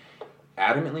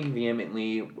adamantly,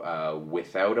 vehemently,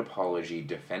 without apology,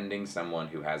 defending someone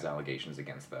who has allegations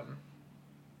against them,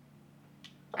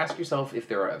 ask yourself if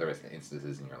there are other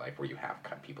instances in your life where you have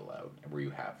cut people out, and where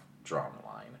you have drawn the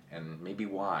line, and maybe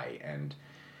why, and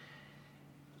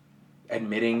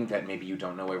admitting that maybe you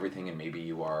don't know everything, and maybe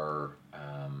you are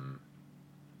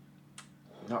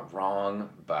not wrong,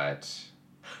 but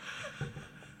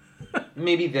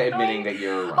maybe admitting that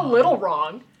you're wrong. A little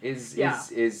wrong. Is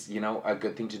a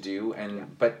good thing to do,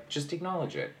 but just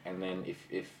acknowledge it, and then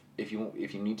if you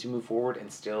need to move forward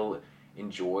and still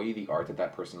enjoy the art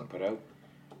that person put out,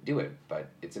 do it, but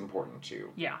it's important to.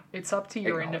 Yeah, it's up to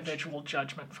your individual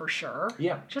judgment for sure.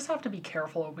 Yeah. Just have to be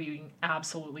careful of being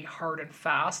absolutely hard and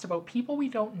fast about people we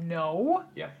don't know.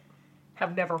 Yeah.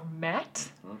 Have never met.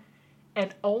 Mm-hmm.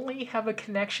 And only have a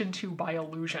connection to by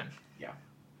illusion.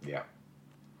 Yeah.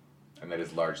 And that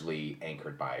is largely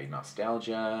anchored by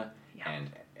nostalgia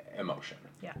and emotion.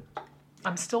 Yeah.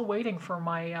 I'm still waiting for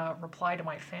my reply to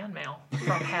my fan mail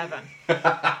from heaven.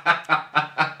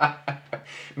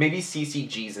 Maybe CC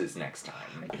Jesus next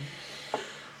time.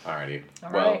 Alrighty.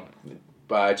 All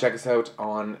right. Check us out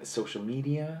on social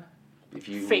media. If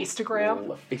you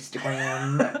Faceagram,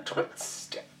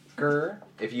 Twitster.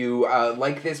 If you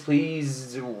like this,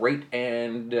 please rate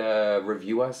and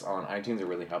review us on iTunes. It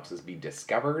really helps us be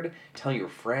discovered. Tell your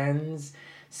friends,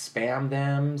 spam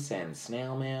them, send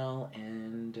snail mail,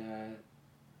 and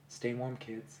stay warm,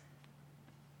 kids.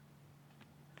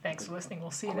 Thanks for listening.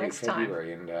 We'll see you next time.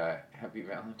 February, and happy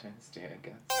Valentine's Day, I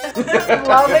guess.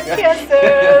 Love and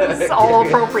kisses. All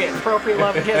appropriate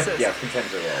love and kisses. Yeah,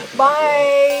 consensual.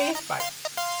 Bye. Bye.